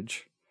Blue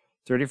Ridge,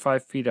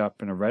 35 feet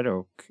up in a red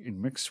oak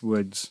in mixed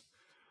woods,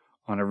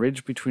 on a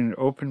ridge between an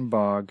open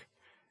bog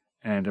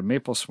and a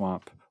maple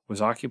swamp,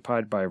 was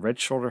occupied by a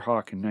red-shouldered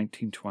hawk in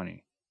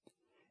 1920.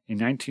 In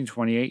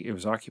 1928, it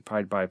was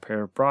occupied by a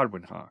pair of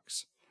broadwing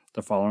hawks.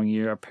 The following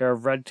year, a pair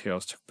of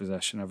red-tails took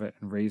possession of it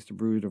and raised a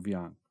brood of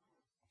young.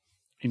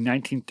 In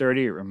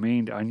 1930, it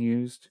remained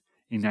unused.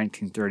 In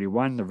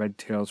 1931, the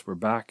red-tails were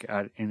back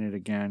in it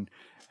again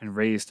and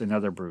raised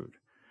another brood.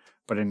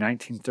 But in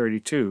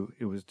 1932,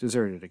 it was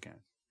deserted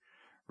again.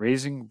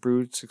 Raising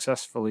brood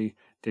successfully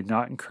did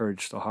not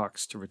encourage the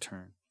hawks to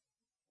return.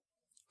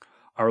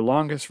 Our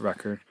longest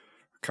record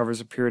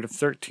covers a period of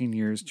 13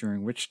 years,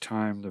 during which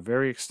time the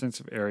very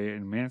extensive area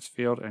in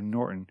Mansfield and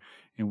Norton,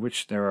 in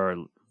which there are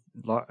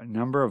a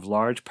number of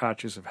large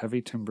patches of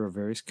heavy timber of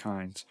various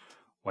kinds,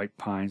 white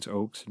pines,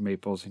 oaks, and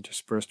maples,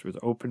 interspersed with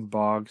open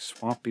bogs,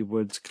 swampy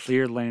woods,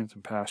 cleared lands,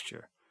 and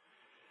pasture.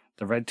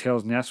 The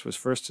red-tail's nest was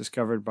first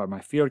discovered by my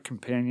field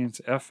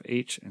companions F,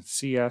 H, and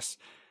CS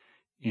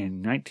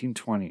in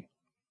 1920.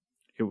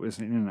 It was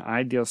in an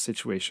ideal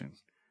situation,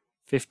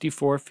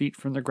 54 feet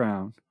from the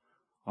ground,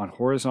 on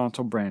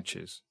horizontal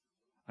branches,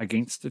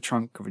 against the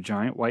trunk of a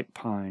giant white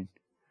pine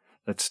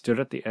that stood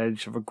at the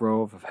edge of a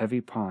grove of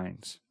heavy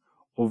pines,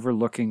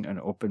 overlooking an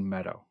open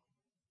meadow.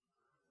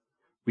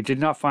 We did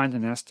not find the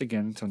nest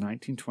again until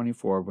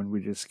 1924, when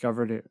we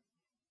discovered it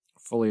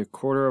fully a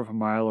quarter of a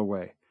mile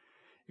away.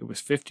 It was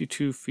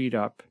 52 feet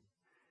up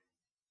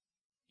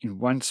in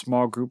one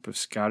small group of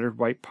scattered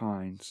white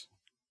pines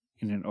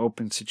in an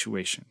open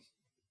situation.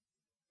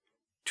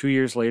 2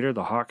 years later,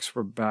 the hawks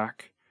were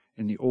back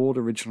in the old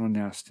original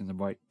nest in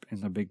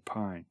the big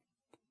pine.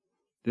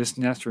 This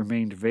nest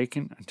remained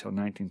vacant until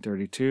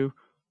 1932,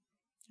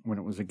 when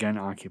it was again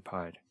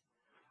occupied.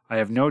 I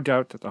have no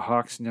doubt that the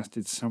hawks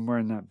nested somewhere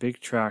in that big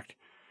tract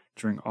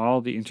during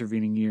all the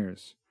intervening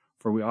years,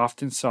 for we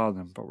often saw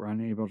them but were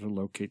unable to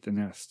locate the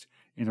nest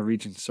in a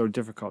region so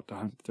difficult to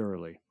hunt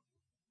thoroughly.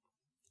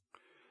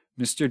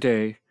 Mr.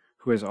 Day,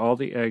 who has all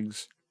the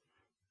eggs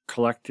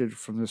collected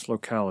from this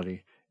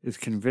locality, is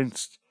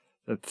convinced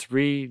that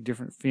 3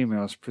 different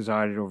females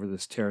presided over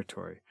this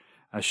territory,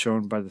 as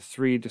shown by the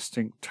 3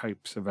 distinct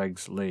types of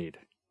eggs laid.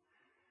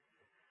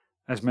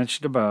 As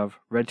mentioned above,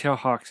 red-tailed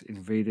hawks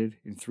invaded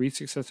in 3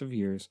 successive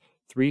years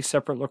 3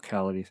 separate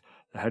localities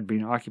that had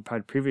been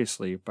occupied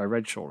previously by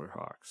red-shouldered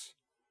hawks.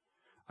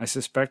 I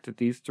suspect that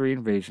these 3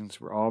 invasions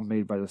were all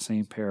made by the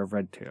same pair of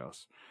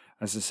red-tails,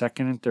 as the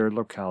second and third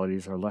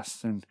localities are less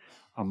than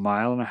a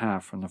mile and a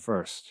half from the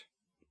first.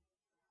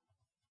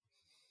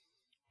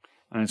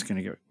 I'm just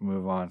going to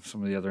move on.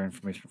 Some of the other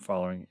information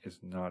following is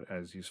not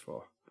as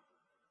useful.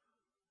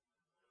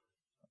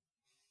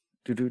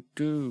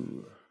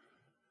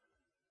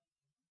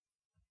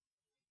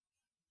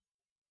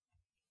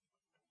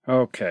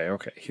 Okay,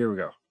 here we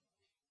go.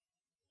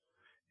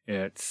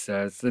 It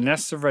says, the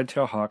nests of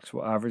red-tailed hawks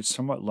will average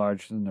somewhat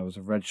larger than those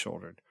of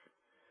red-shouldered.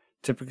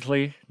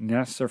 Typically,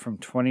 nests are from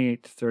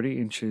 28 to 30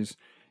 inches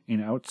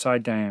in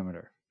outside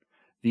diameter,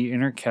 the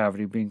inner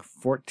cavity being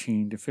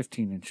 14 to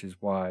 15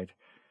 inches wide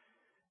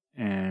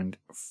and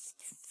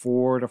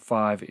 4 to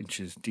 5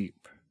 inches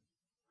deep.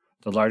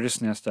 The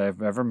largest nest I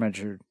have ever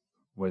measured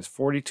was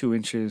 42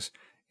 inches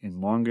in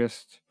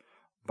longest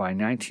by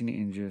 19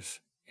 inches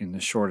in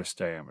the shortest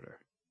diameter.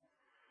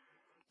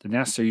 The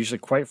nests are usually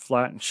quite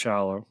flat and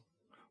shallow,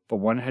 but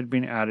one had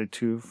been added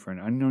to for an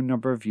unknown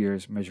number of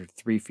years, measured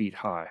 3 feet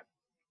high.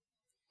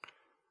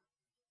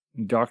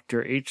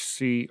 Dr.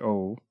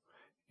 H.C.O.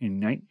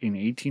 in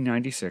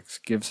 1896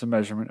 gives a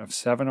measurement of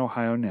 7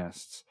 Ohio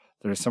nests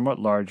that are somewhat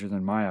larger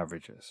than my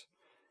averages.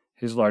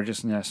 His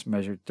largest nest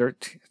measured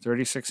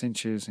 36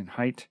 inches in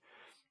height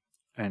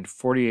and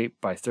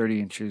 48 by 30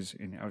 inches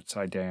in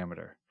outside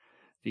diameter.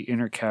 The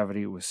inner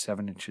cavity was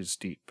 7 inches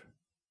deep.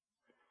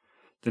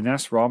 The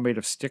nests were all made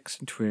of sticks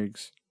and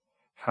twigs,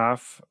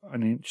 half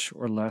an inch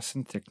or less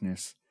in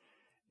thickness,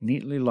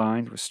 neatly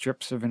lined with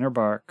strips of inner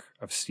bark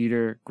of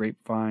cedar,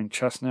 grapevine,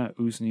 chestnut,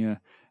 usnea,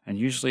 and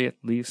usually at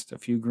least a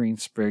few green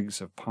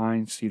sprigs of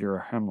pine, cedar,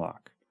 or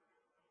hemlock.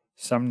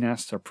 Some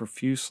nests are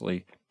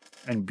profusely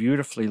and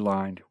beautifully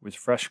lined with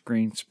fresh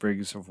green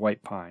sprigs of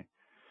white pine,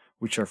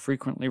 which are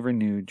frequently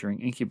renewed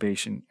during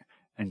incubation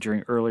and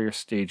during earlier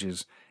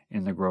stages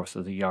in the growth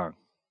of the young.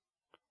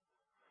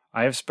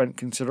 I have spent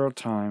considerable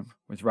time,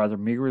 with rather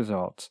meager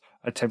results,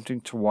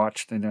 attempting to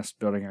watch the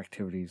nest-building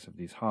activities of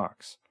these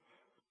hawks.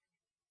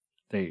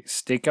 They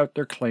stake out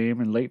their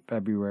claim in late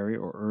February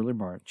or early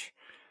March,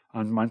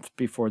 a month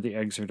before the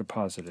eggs are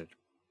deposited,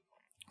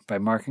 by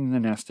marking the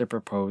nest they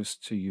propose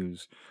to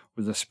use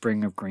with a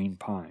spring of green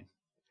pine.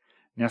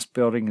 Nest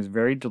building is a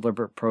very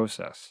deliberate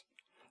process.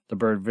 The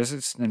bird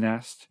visits the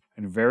nest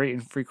at very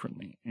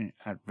infrequent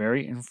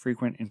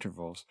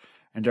intervals,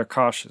 and are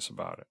cautious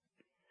about it.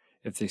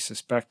 If they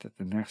suspect that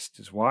the nest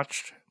is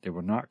watched, they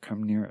will not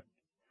come near it.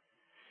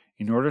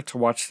 In order to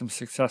watch them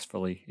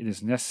successfully, it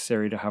is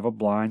necessary to have a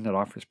blind that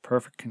offers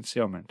perfect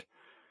concealment.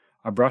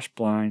 A brush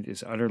blind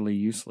is utterly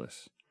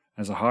useless,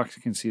 as the hawks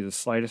can see the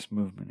slightest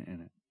movement in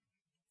it,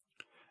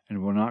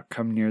 and will not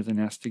come near the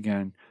nest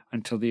again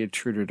until the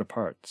intruder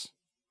departs.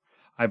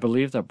 I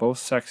believe that both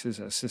sexes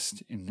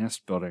assist in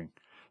nest building,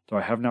 though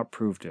I have not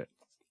proved it.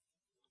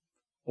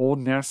 Old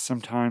nests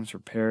sometimes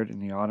repaired in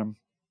the autumn.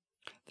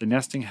 The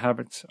nesting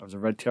habits of the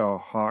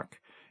red-tailed hawk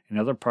in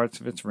other parts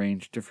of its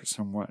range differ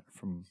somewhat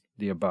from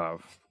the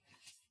above.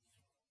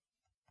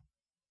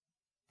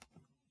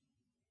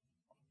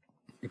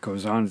 It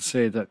goes on to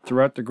say that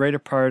throughout the greater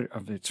part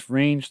of its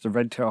range, the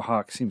red-tailed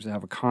hawk seems to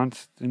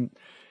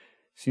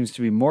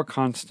be more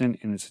constant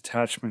in its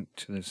attachment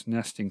to this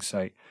nesting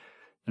site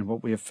than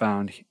what we have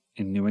found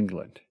in New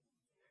England.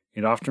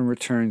 It often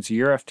returns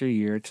year after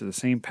year to the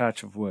same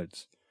patch of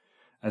woods.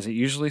 As it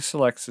usually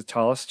selects the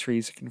tallest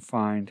trees it can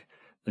find,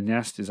 the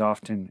nest is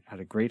often at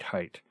a great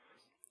height,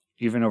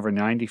 even over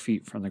 90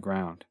 feet from the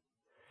ground.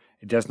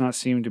 It does not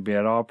seem to be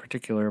at all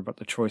particular about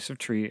the choice of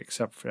tree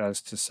except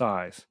as to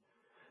size.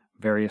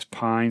 Various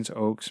pines,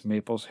 oaks,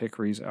 maples,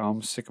 hickories,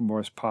 elms,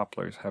 sycamores,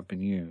 poplars have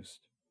been used.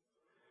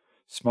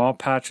 Small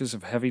patches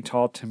of heavy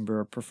tall timber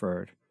are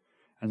preferred,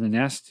 and the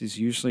nest is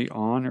usually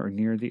on or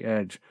near the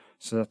edge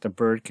so that the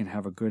bird can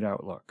have a good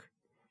outlook.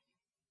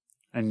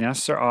 And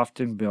nests are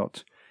often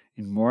built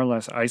in more or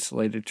less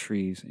isolated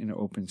trees in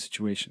open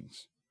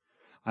situations.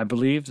 I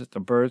believe that the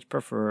birds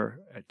prefer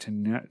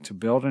to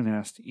build a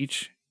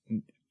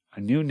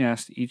new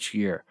nest each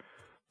year,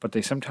 but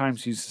they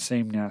sometimes use the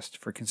same nest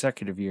for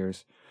consecutive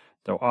years,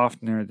 though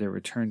oftener they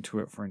return to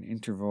it for an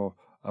interval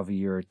of a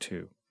year or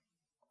two.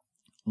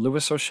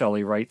 Louis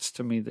O'Shelley writes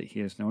to me that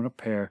he has known a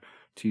pair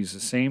to use the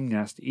same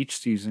nest each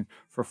season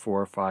for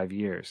 4 or 5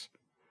 years.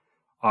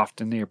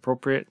 Often they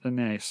appropriate the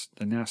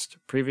nest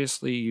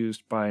previously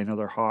used by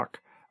another hawk,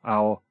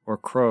 owl, or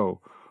crow,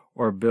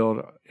 or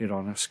build it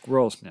on a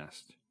squirrel's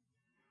nest.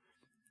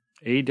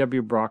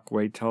 A.W.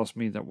 Brockway tells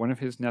me that one of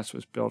his nests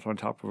was built on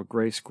top of a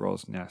gray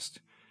squirrel's nest,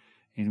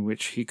 in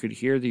which he could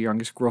hear the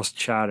young squirrel's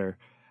chatter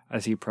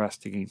as he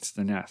pressed against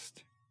the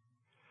nest.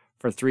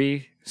 For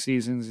 3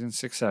 seasons in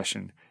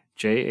succession,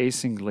 J. A.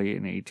 Singley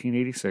in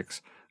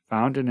 1886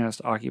 found a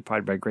nest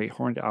occupied by great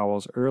horned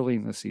owls early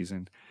in the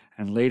season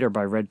and later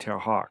by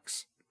red-tailed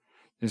hawks.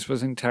 This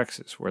was in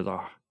Texas, where the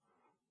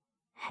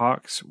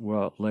hawks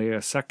will lay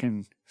a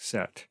second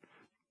set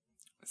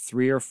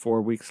 3 or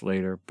 4 weeks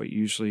later, but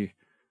usually...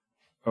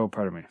 If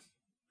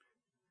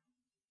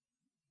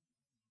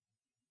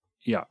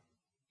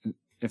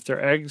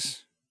their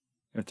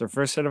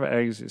first set of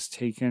eggs is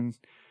taken,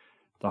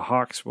 the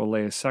hawks will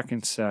lay a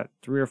second set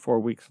 3 or 4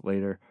 weeks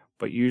later,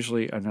 but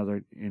usually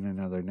in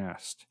another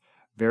nest.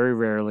 Very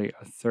rarely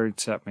a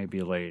third set may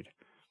be laid.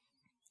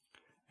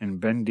 And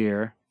Ben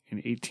Deere in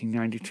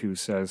 1892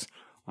 says,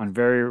 on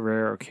very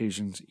rare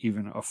occasions,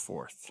 even a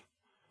fourth.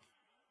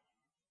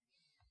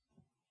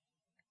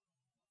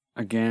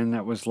 Again,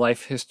 that was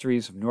Life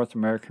Histories of North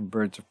American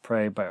Birds of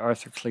Prey by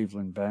Arthur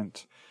Cleveland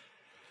Bent.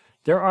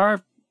 There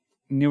are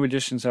new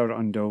editions out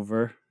on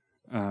Dover.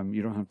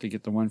 You don't have to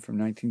get the one from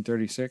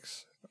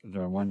 1936,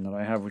 the one that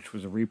I have, which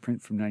was a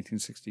reprint from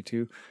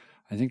 1962.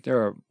 I think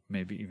there are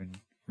maybe even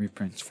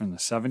reprints from the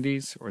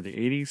 70s or the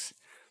 80s,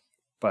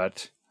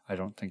 but I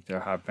don't think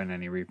there have been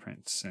any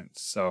reprints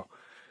since. So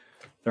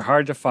they're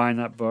hard to find,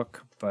 that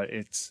book, but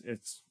it's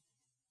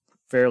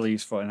fairly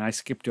useful, and I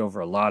skipped over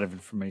a lot of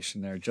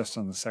information there just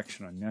on the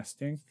section on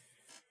nesting.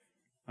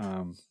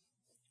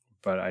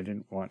 But I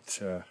didn't want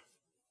to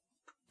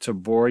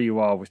bore you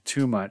all with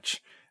too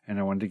much, and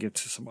I wanted to get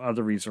to some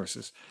other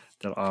resources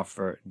that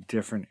offer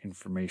different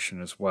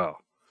information as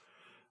well.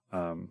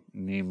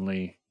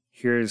 Namely,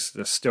 here's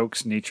the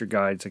Stokes Nature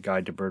Guides, A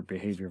Guide to Bird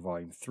Behavior,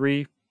 Volume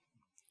 3.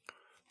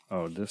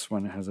 Oh, this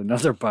one has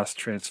another bus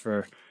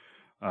transfer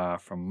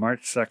from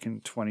March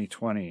 2nd,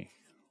 2020,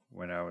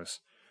 when I was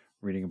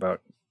reading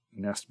about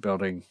nest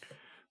building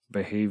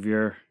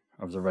behavior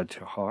of the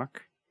red-tailed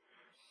hawk.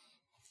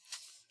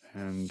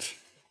 And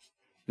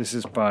this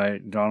is by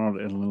Donald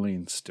and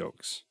Lillian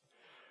Stokes.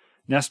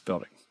 Nest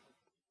building.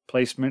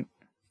 Placement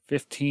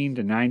 15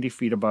 to 90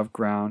 feet above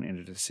ground in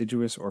a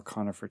deciduous or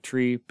conifer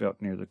tree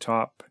built near the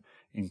top,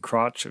 in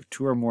crotch of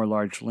 2 or more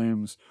large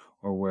limbs,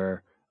 or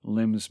where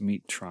limbs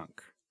meet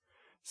trunk.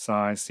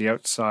 Size, the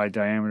outside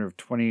diameter of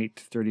 28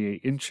 to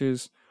 38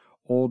 inches.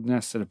 Old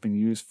nests that have been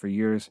used for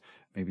years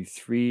may be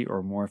 3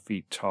 or more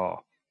feet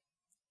tall.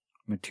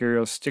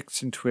 Materials,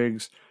 sticks and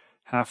twigs,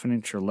 half an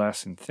inch or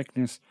less in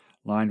thickness,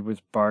 lined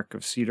with bark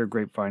of cedar,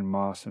 grapevine,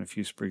 moss, and a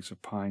few sprigs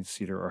of pine,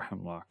 cedar, or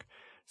hemlock.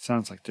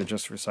 Sounds like they're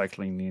just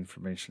recycling the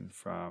information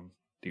from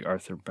the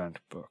Arthur Bent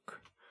book.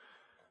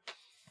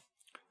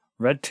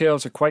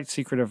 Red-tails are quite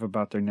secretive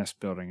about their nest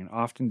building and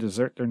often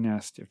desert their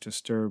nest if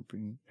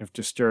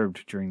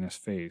disturbed during this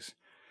phase.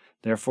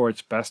 Therefore,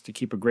 it's best to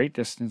keep a great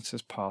distance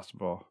as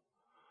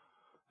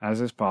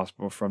is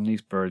possible from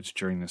these birds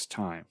during this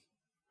time.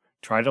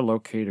 Try to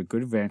locate a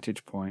good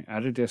vantage point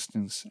at a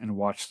distance and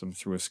watch them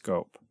through a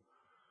scope.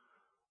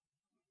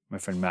 My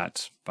friend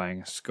Matt's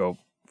buying a scope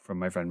from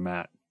my friend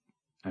Matt,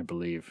 I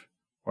believe,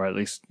 or at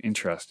least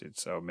interested,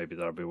 so maybe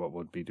that'll be what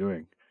we'll be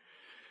doing.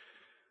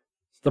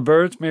 The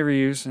birds may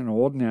reuse an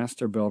old nest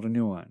or build a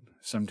new one,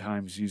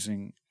 sometimes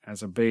using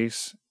as a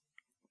base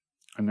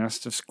a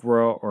nest of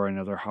squirrel or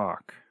another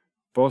hawk.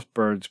 Both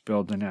birds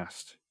build the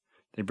nest.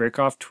 They break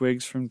off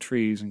twigs from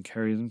trees and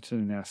carry them to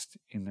the nest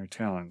in their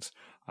talons.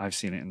 I've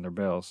seen it in their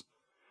bills.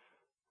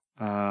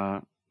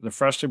 The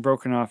freshly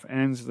broken off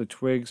ends of the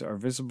twigs are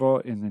visible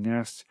in the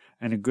nest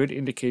and a good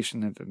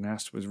indication that the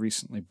nest was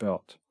recently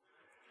built.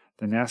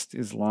 The nest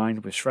is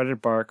lined with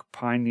shredded bark,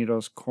 pine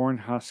needles, corn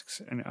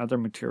husks, and other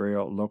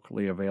material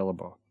locally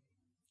available.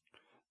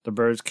 The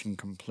birds can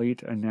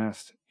complete a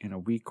nest in a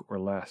week or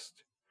less.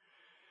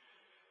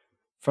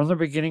 From the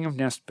beginning of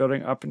nest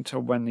building up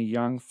until when the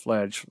young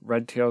fledge,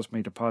 red-tails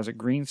may deposit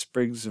green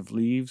sprigs of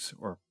leaves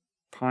or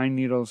pine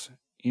needles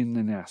in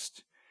the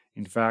nest.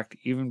 In fact,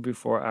 even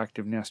before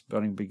active nest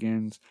building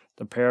begins,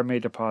 the pair may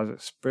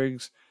deposit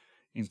sprigs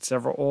in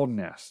several old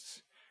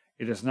nests.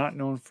 It is not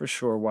known for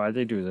sure why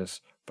they do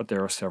this, but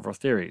there are several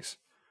theories.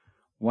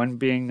 One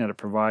being that it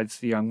provides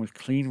the young with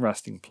clean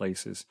resting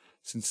places,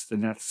 since the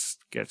nest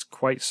gets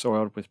quite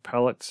soiled with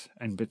pellets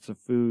and bits of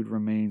food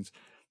remains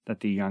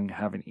that the young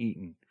haven't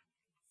eaten.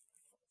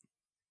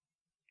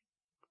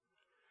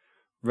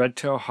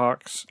 Red-tailed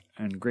hawks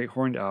and great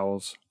horned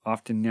owls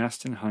often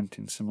nest and hunt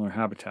in similar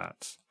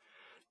habitats.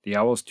 The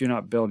owls do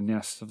not build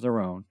nests of their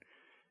own,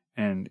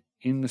 and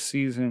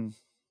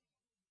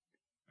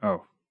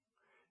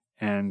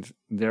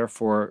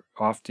therefore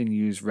often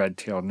use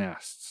red-tailed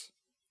nests.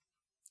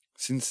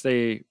 Since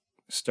they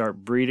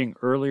start breeding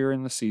earlier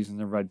in the season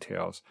than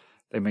red-tails,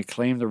 they may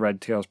claim the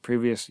red-tail's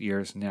previous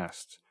year's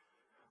nest.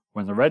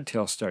 When the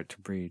red-tails start to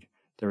breed,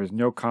 there is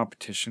no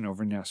competition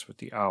over nests with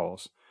the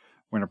owls.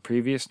 When a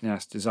previous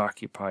nest is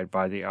occupied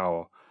by the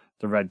owl,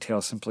 the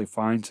red-tail simply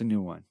finds a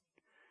new one.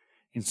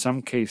 In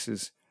some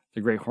cases,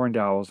 the great horned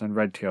owls and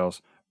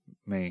red-tails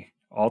may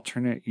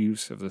alternate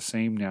use of the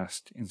same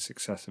nest in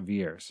successive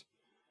years.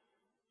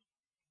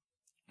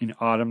 In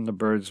autumn, the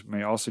birds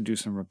may also do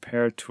some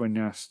repair to a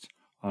nest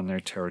on their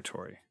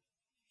territory.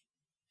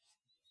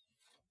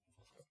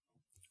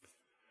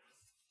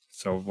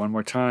 So one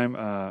more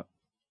time,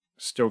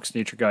 Stokes'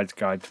 Nature Guide's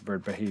Guide to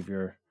Bird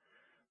Behavior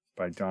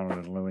by Donald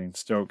and Lillian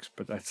Stokes.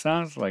 But that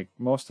sounds like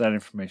most of that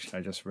information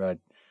I just read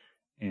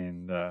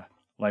in the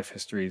Life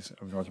Histories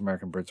of North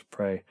American Birds of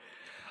Prey.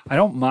 I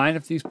don't mind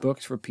if these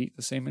books repeat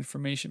the same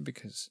information,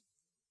 because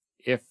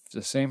if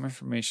the same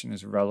information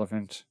is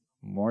relevant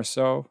more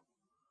so,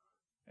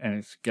 and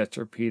it gets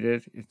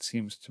repeated, it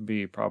seems to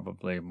be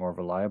probably more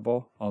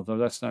reliable, although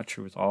that's not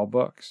true with all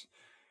books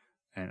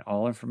and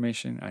all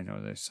information. I know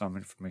there's some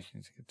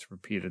information that gets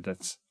repeated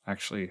that's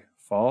actually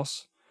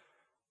false.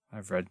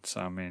 I've read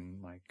some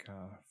in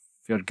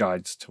field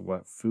guides to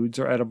what foods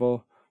are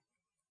edible,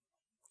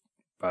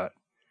 but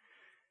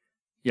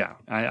yeah,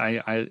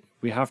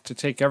 we have to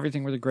take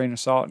everything with a grain of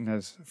salt, and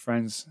as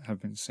friends have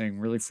been saying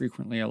really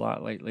frequently a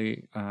lot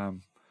lately,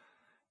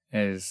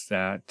 is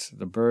that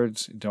the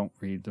birds don't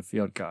read the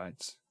field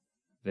guides.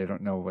 They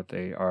don't know what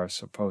they are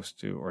supposed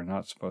to or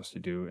not supposed to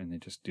do, and they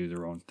just do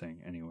their own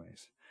thing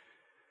anyways.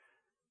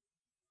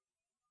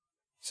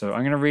 So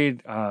I'm going to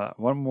read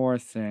one more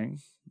thing,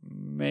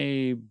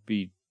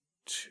 maybe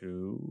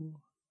two,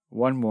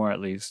 one more at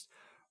least.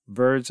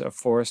 Birds of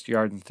Forest,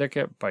 Yard and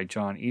Thicket by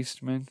John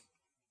Eastman.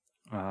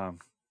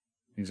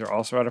 These are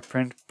also out of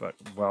print, but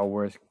well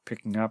worth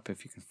picking up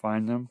if you can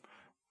find them.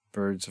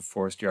 Birds of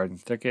Forest, Yard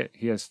and Thicket.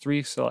 He has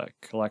 3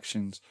 select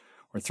collections,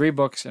 or 3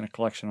 books and a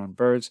collection on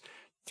birds,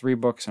 3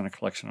 books and a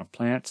collection on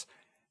plants.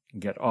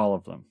 Get all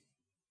of them.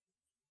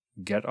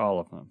 Get all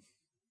of them.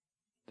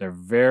 They're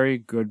very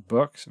good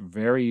books,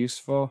 very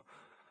useful.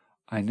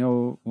 I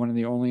know one of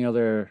the only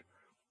other,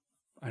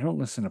 I don't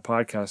listen to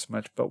podcasts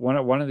much, but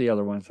one of the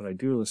other ones that I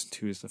do listen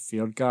to is the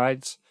Field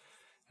Guides,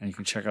 and you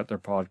can check out their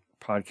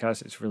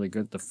podcast. It's really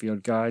good, the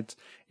Field Guides.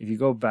 If you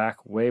go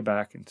back, way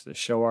back into the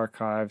show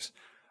archives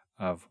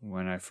of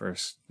when I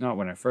first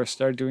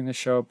started doing the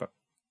show, but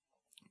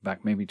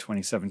back maybe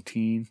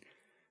 2017,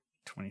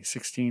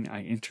 2016.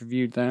 I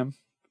interviewed them.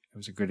 It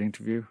was a good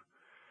interview.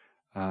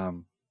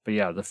 But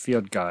yeah, the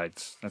Field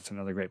Guides, that's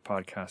another great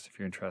podcast if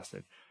you're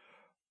interested.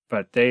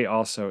 But they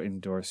also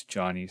endorse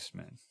John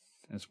Eastman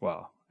as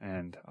well.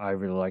 And I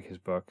really like his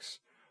books.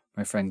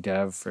 My friend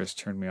Dev first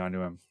turned me on to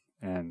him,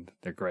 and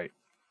they're great.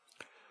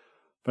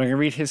 But I'm going to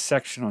read his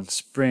section on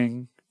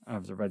spring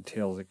of the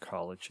red-tail's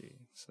ecology.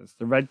 It says,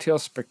 the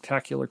red-tail's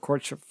spectacular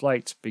courtship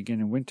flights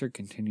begin in winter,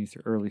 continue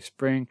through early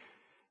spring,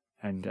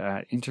 and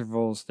at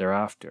intervals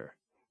thereafter.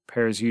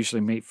 Pairs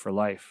usually mate for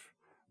life.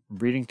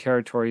 Breeding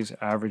territories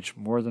average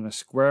more than a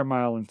square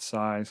mile in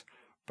size,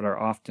 but are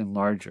often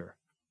larger.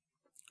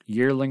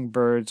 Yearling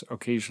birds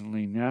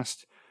occasionally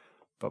nest,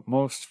 but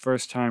most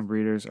first-time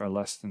breeders are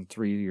less than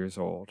 3 years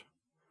old.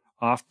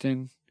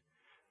 Often,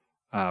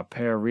 a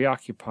pair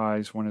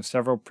reoccupies one of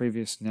several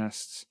previous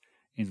nests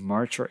in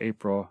March or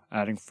April,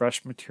 adding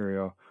fresh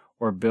material,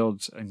 or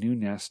builds a new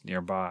nest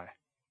nearby.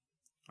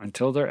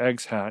 Until their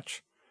eggs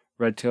hatch,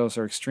 red-tails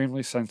are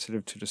extremely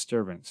sensitive to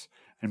disturbance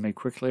and may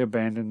quickly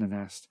abandon the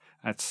nest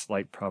at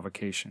slight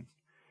provocation.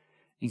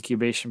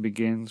 Incubation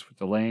begins with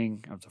the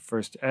laying of the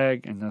first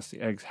egg, and thus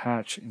the eggs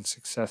hatch in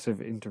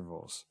successive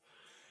intervals.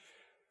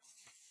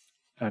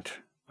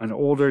 An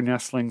older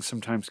nestling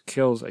sometimes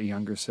kills a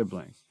younger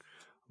sibling.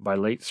 By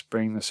late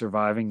spring, the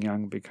surviving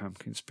young become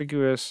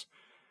conspicuous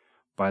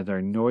by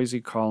their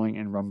noisy calling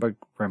and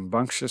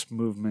rambunctious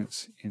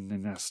movements in the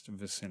nest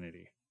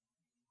vicinity.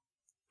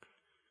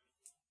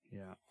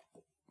 Yeah.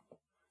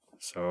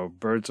 So,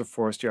 Birds of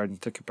Forest Yard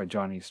and Thicket by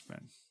John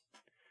Eastman.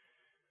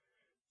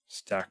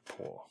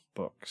 Stackpole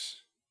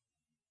books.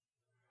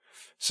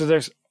 So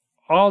there's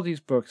all these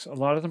books. A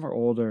lot of them are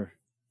older.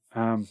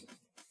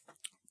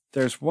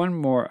 There's one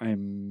more I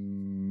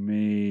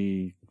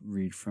may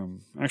read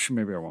from. Actually,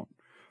 maybe I won't.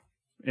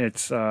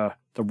 It's The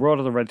World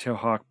of the Red-tailed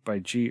Hawk by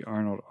G.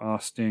 Arnold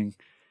Austin.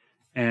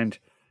 And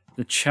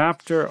the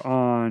chapter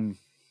on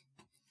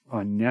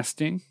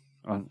nesting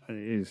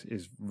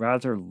is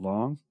rather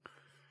long.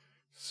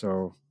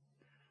 So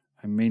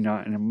I may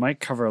not, and it might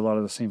cover a lot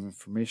of the same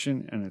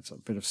information, and it's a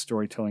bit of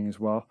storytelling as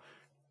well.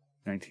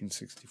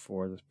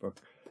 1964, this book.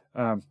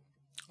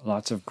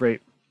 Lots of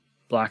great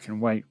black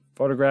and white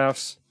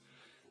photographs.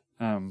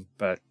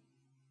 But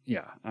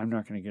yeah, I'm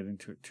not going to get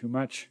into it too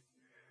much.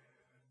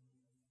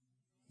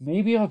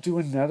 Maybe I'll do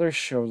another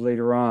show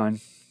later on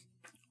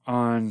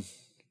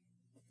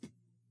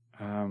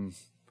the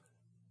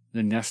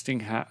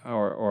nesting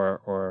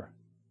or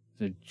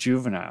the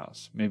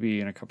juveniles.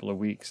 Maybe in a couple of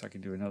weeks I can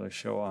do another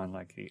show on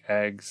like the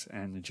eggs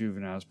and the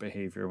juveniles'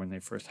 behavior when they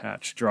first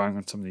hatch, drawing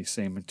on some of these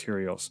same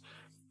materials.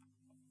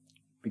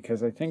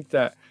 Because I think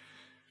that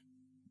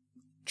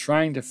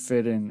trying to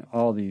fit in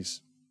all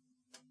these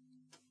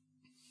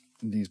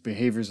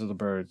behaviors of the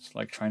birds,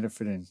 like trying to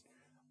fit in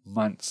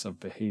months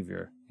of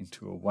behavior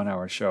into a 1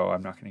 hour show,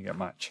 I'm not going to get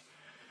much.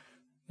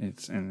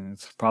 It's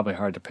probably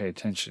hard to pay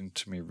attention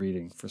to me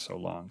reading for so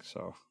long,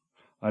 so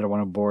I don't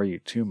want to bore you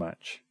too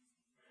much.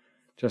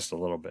 Just a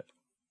little bit.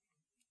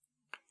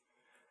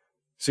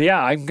 So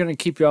yeah, I'm going to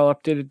keep you all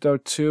updated though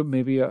too.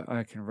 Maybe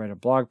I can write a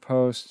blog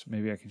post.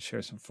 Maybe I can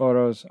share some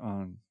photos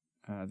on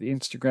the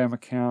Instagram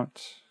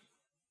account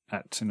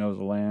at To Know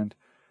the Land.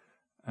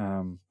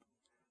 And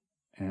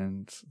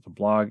the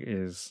blog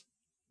is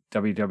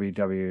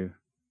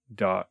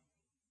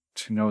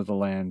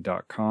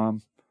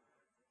www.toknowtheland.com.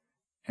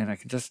 And I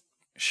can just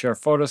share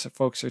photos that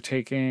folks are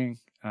taking.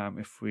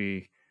 If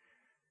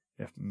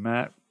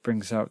Matt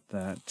brings out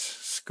that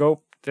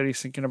scope that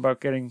he's thinking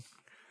about getting,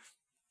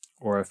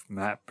 or if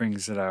Matt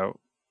brings it out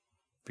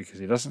because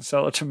he doesn't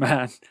sell it to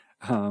Matt,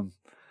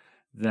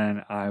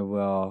 then I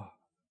will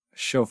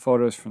show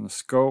photos from the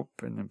scope,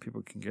 and then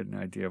people can get an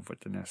idea of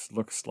what the nest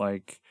looks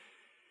like.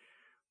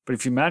 But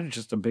if you imagine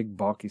just a big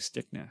bulky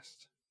stick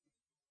nest,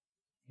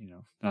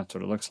 that's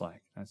what it looks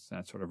like.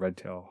 That's what a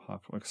red-tailed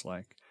hawk looks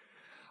like.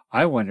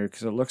 I wondered,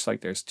 because it looks like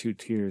there's two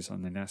tiers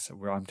on the nest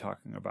that I'm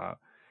talking about,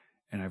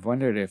 and I've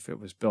wondered if it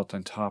was built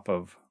on top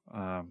of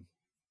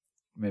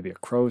maybe a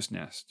crow's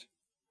nest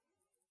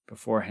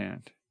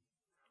beforehand,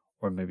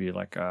 or maybe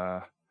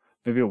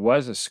maybe it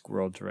was a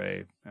squirrel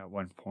dray at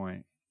one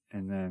point,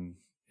 and then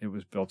it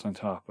was built on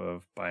top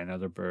of by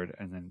another bird,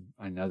 and then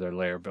another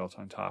layer built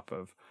on top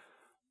of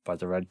by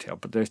the red-tail.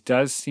 But there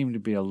does seem to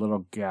be a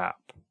little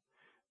gap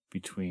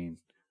between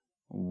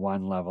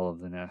one level of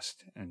the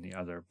nest and the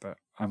other, but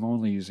I'm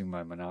only using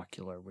my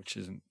monocular, which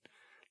isn't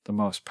the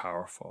most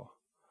powerful,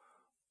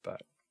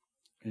 but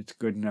it's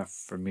good enough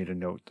for me to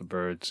note the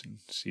birds and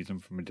see them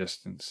from a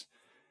distance.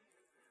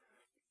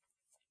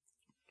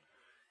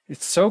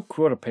 It's so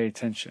cool to pay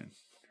attention,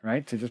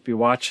 right? To just be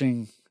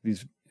watching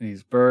these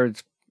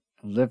birds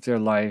live their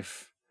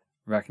life,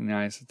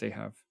 recognize that they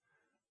have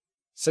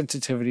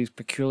sensitivities,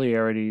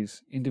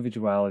 peculiarities,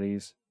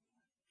 individualities,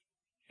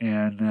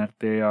 and that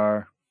they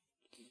are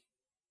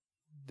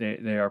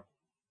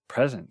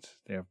present.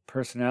 They have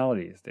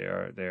personalities. They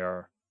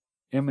are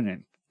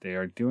imminent. They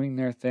are doing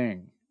their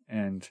thing,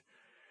 and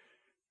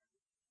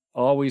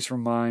always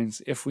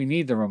reminds, if we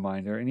need the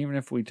reminder, and even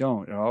if we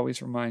don't, it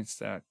always reminds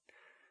that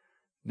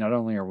not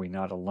only are we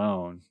not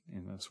alone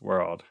in this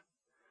world,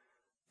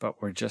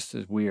 but we're just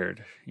as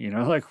weird.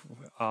 Like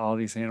all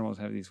these animals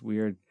have these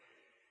weird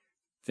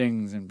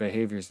things and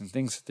behaviors and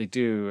things that they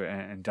do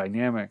and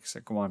dynamics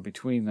that go on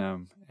between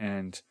them.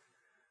 And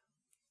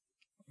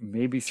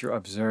maybe through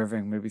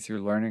observing, maybe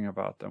through learning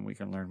about them, we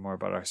can learn more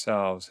about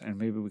ourselves. And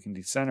maybe we can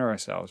decenter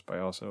ourselves by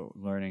also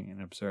learning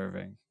and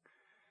observing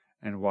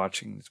and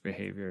watching these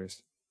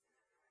behaviors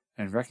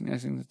and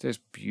recognizing that there's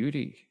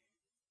beauty.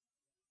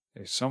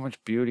 There's so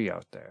much beauty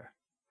out there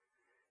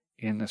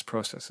in this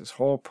process, this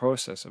whole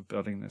process of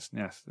building this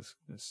nest,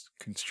 this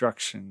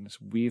construction,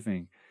 this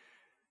weaving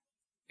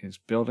is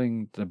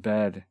building the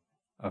bed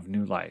of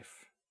new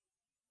life.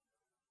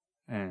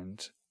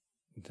 And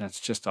that's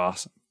just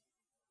awesome.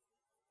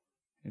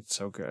 It's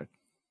so good.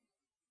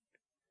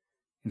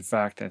 In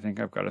fact, I think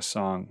I've got a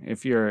song.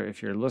 If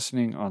you're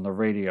listening on the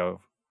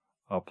radio,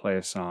 I'll play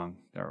a song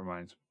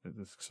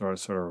this sort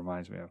of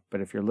reminds me of. But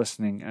if you're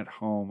listening at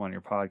home on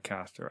your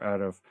podcast or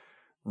out of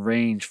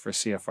range for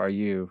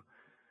CFRU,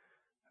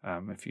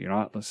 if you're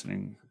not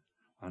listening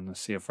on the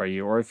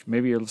CFRU, or if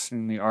maybe you're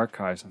listening in the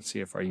archives on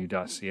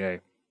CFRU.ca,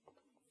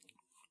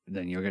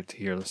 then you'll get to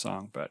hear the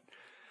song. But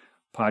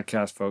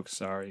podcast folks,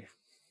 sorry.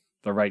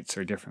 The rights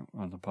are different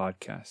on the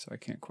podcast, so I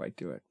can't quite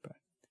do it, but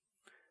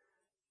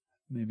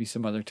maybe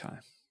some other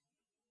time.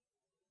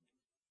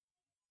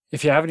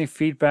 If you have any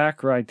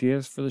feedback or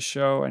ideas for the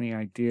show, any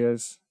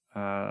ideas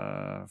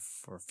for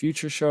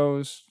future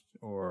shows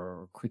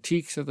or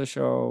critiques of the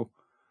show,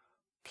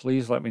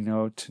 please let me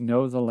know.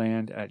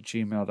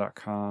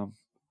 toknowtheland@gmail.com.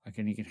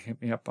 Again, you can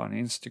hit me up on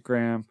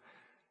Instagram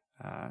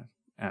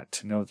at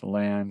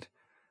toknowtheland.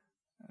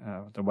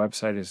 The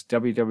website is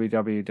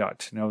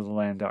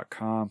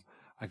www.toknowtheland.com.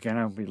 Again,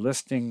 I'll be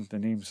listing the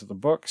names of the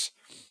books.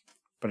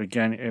 But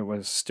again, it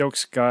was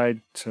Stokes'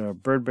 Guide to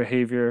Bird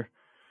Behavior,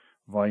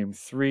 Volume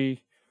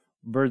 3,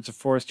 Birds of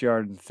Forest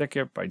Yard and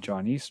Thicket by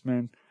John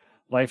Eastman,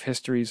 Life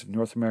Histories of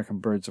North American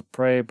Birds of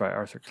Prey by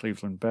Arthur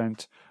Cleveland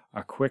Bent,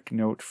 A Quick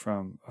Note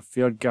from A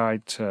Field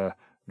Guide to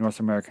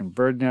North American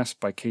Bird Nests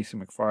by Casey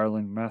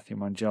McFarland, Matthew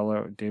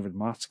Mongello, David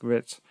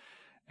Moskowitz,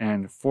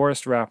 and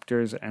Forest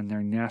Raptors and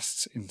Their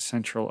Nests in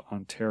Central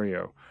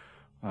Ontario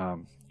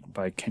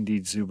by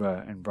Candide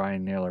Zuba and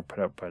Brian Naylor, put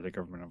out by the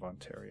Government of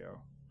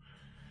Ontario.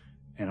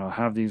 And I'll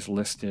have these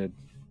listed,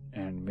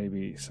 and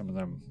maybe some of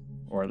them,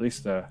 or at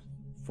least the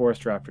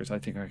Forest Raptors, I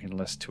think I can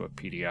list to a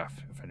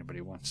PDF if anybody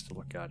wants to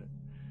look at it.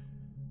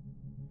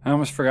 I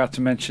almost forgot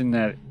to mention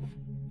that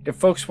if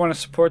folks want to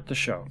support the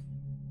show,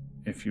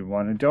 if you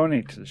want to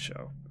donate to the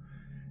show,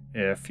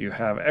 if you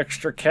have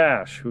extra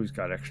cash, who's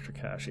got extra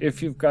cash?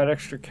 If you've got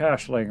extra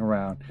cash laying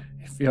around,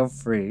 feel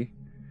free.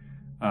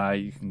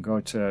 You can go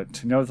to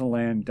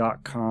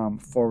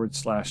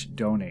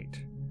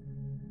toknowtheland.com/donate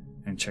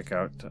and check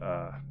out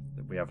that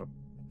we have a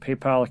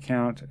PayPal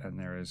account and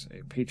there is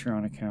a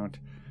Patreon account.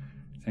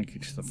 Thank you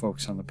to the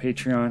folks on the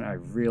Patreon. I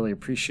really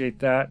appreciate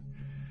that.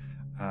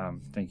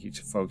 Thank you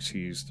to folks who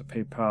use the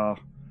PayPal.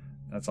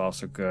 That's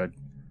also good.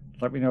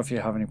 Let me know if you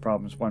have any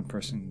problems. One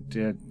person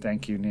did.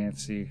 Thank you,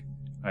 Nancy.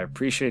 I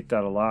appreciate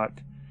that a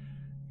lot.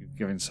 You've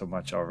given so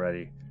much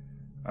already.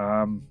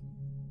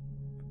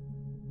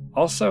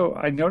 Also,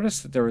 I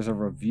noticed that there was a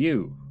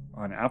review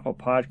on Apple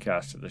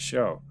Podcasts of the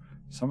show.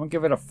 Someone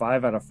give it a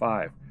 5 out of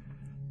 5.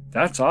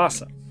 That's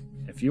awesome.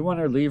 If you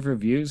want to leave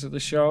reviews of the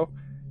show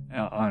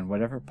on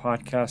whatever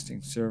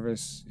podcasting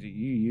service you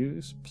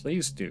use,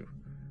 please do.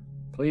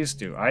 Please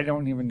do. I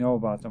don't even know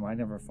about them. I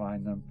never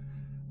find them.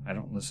 I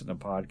don't listen to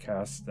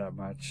podcasts that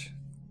much.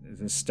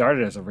 This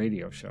started as a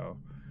radio show.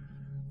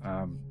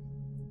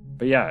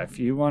 But yeah, if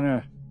you want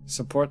to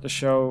support the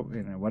show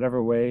in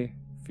whatever way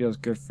feels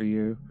good for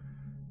you,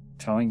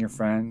 telling your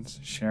friends,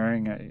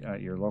 sharing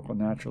at your local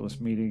naturalist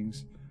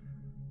meetings,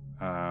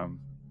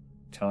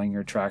 telling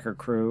your tracker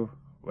crew,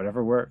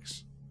 whatever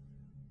works,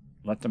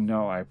 let them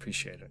know. I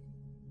appreciate it.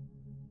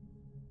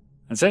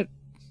 That's it.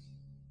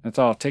 That's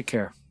all. Take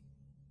care.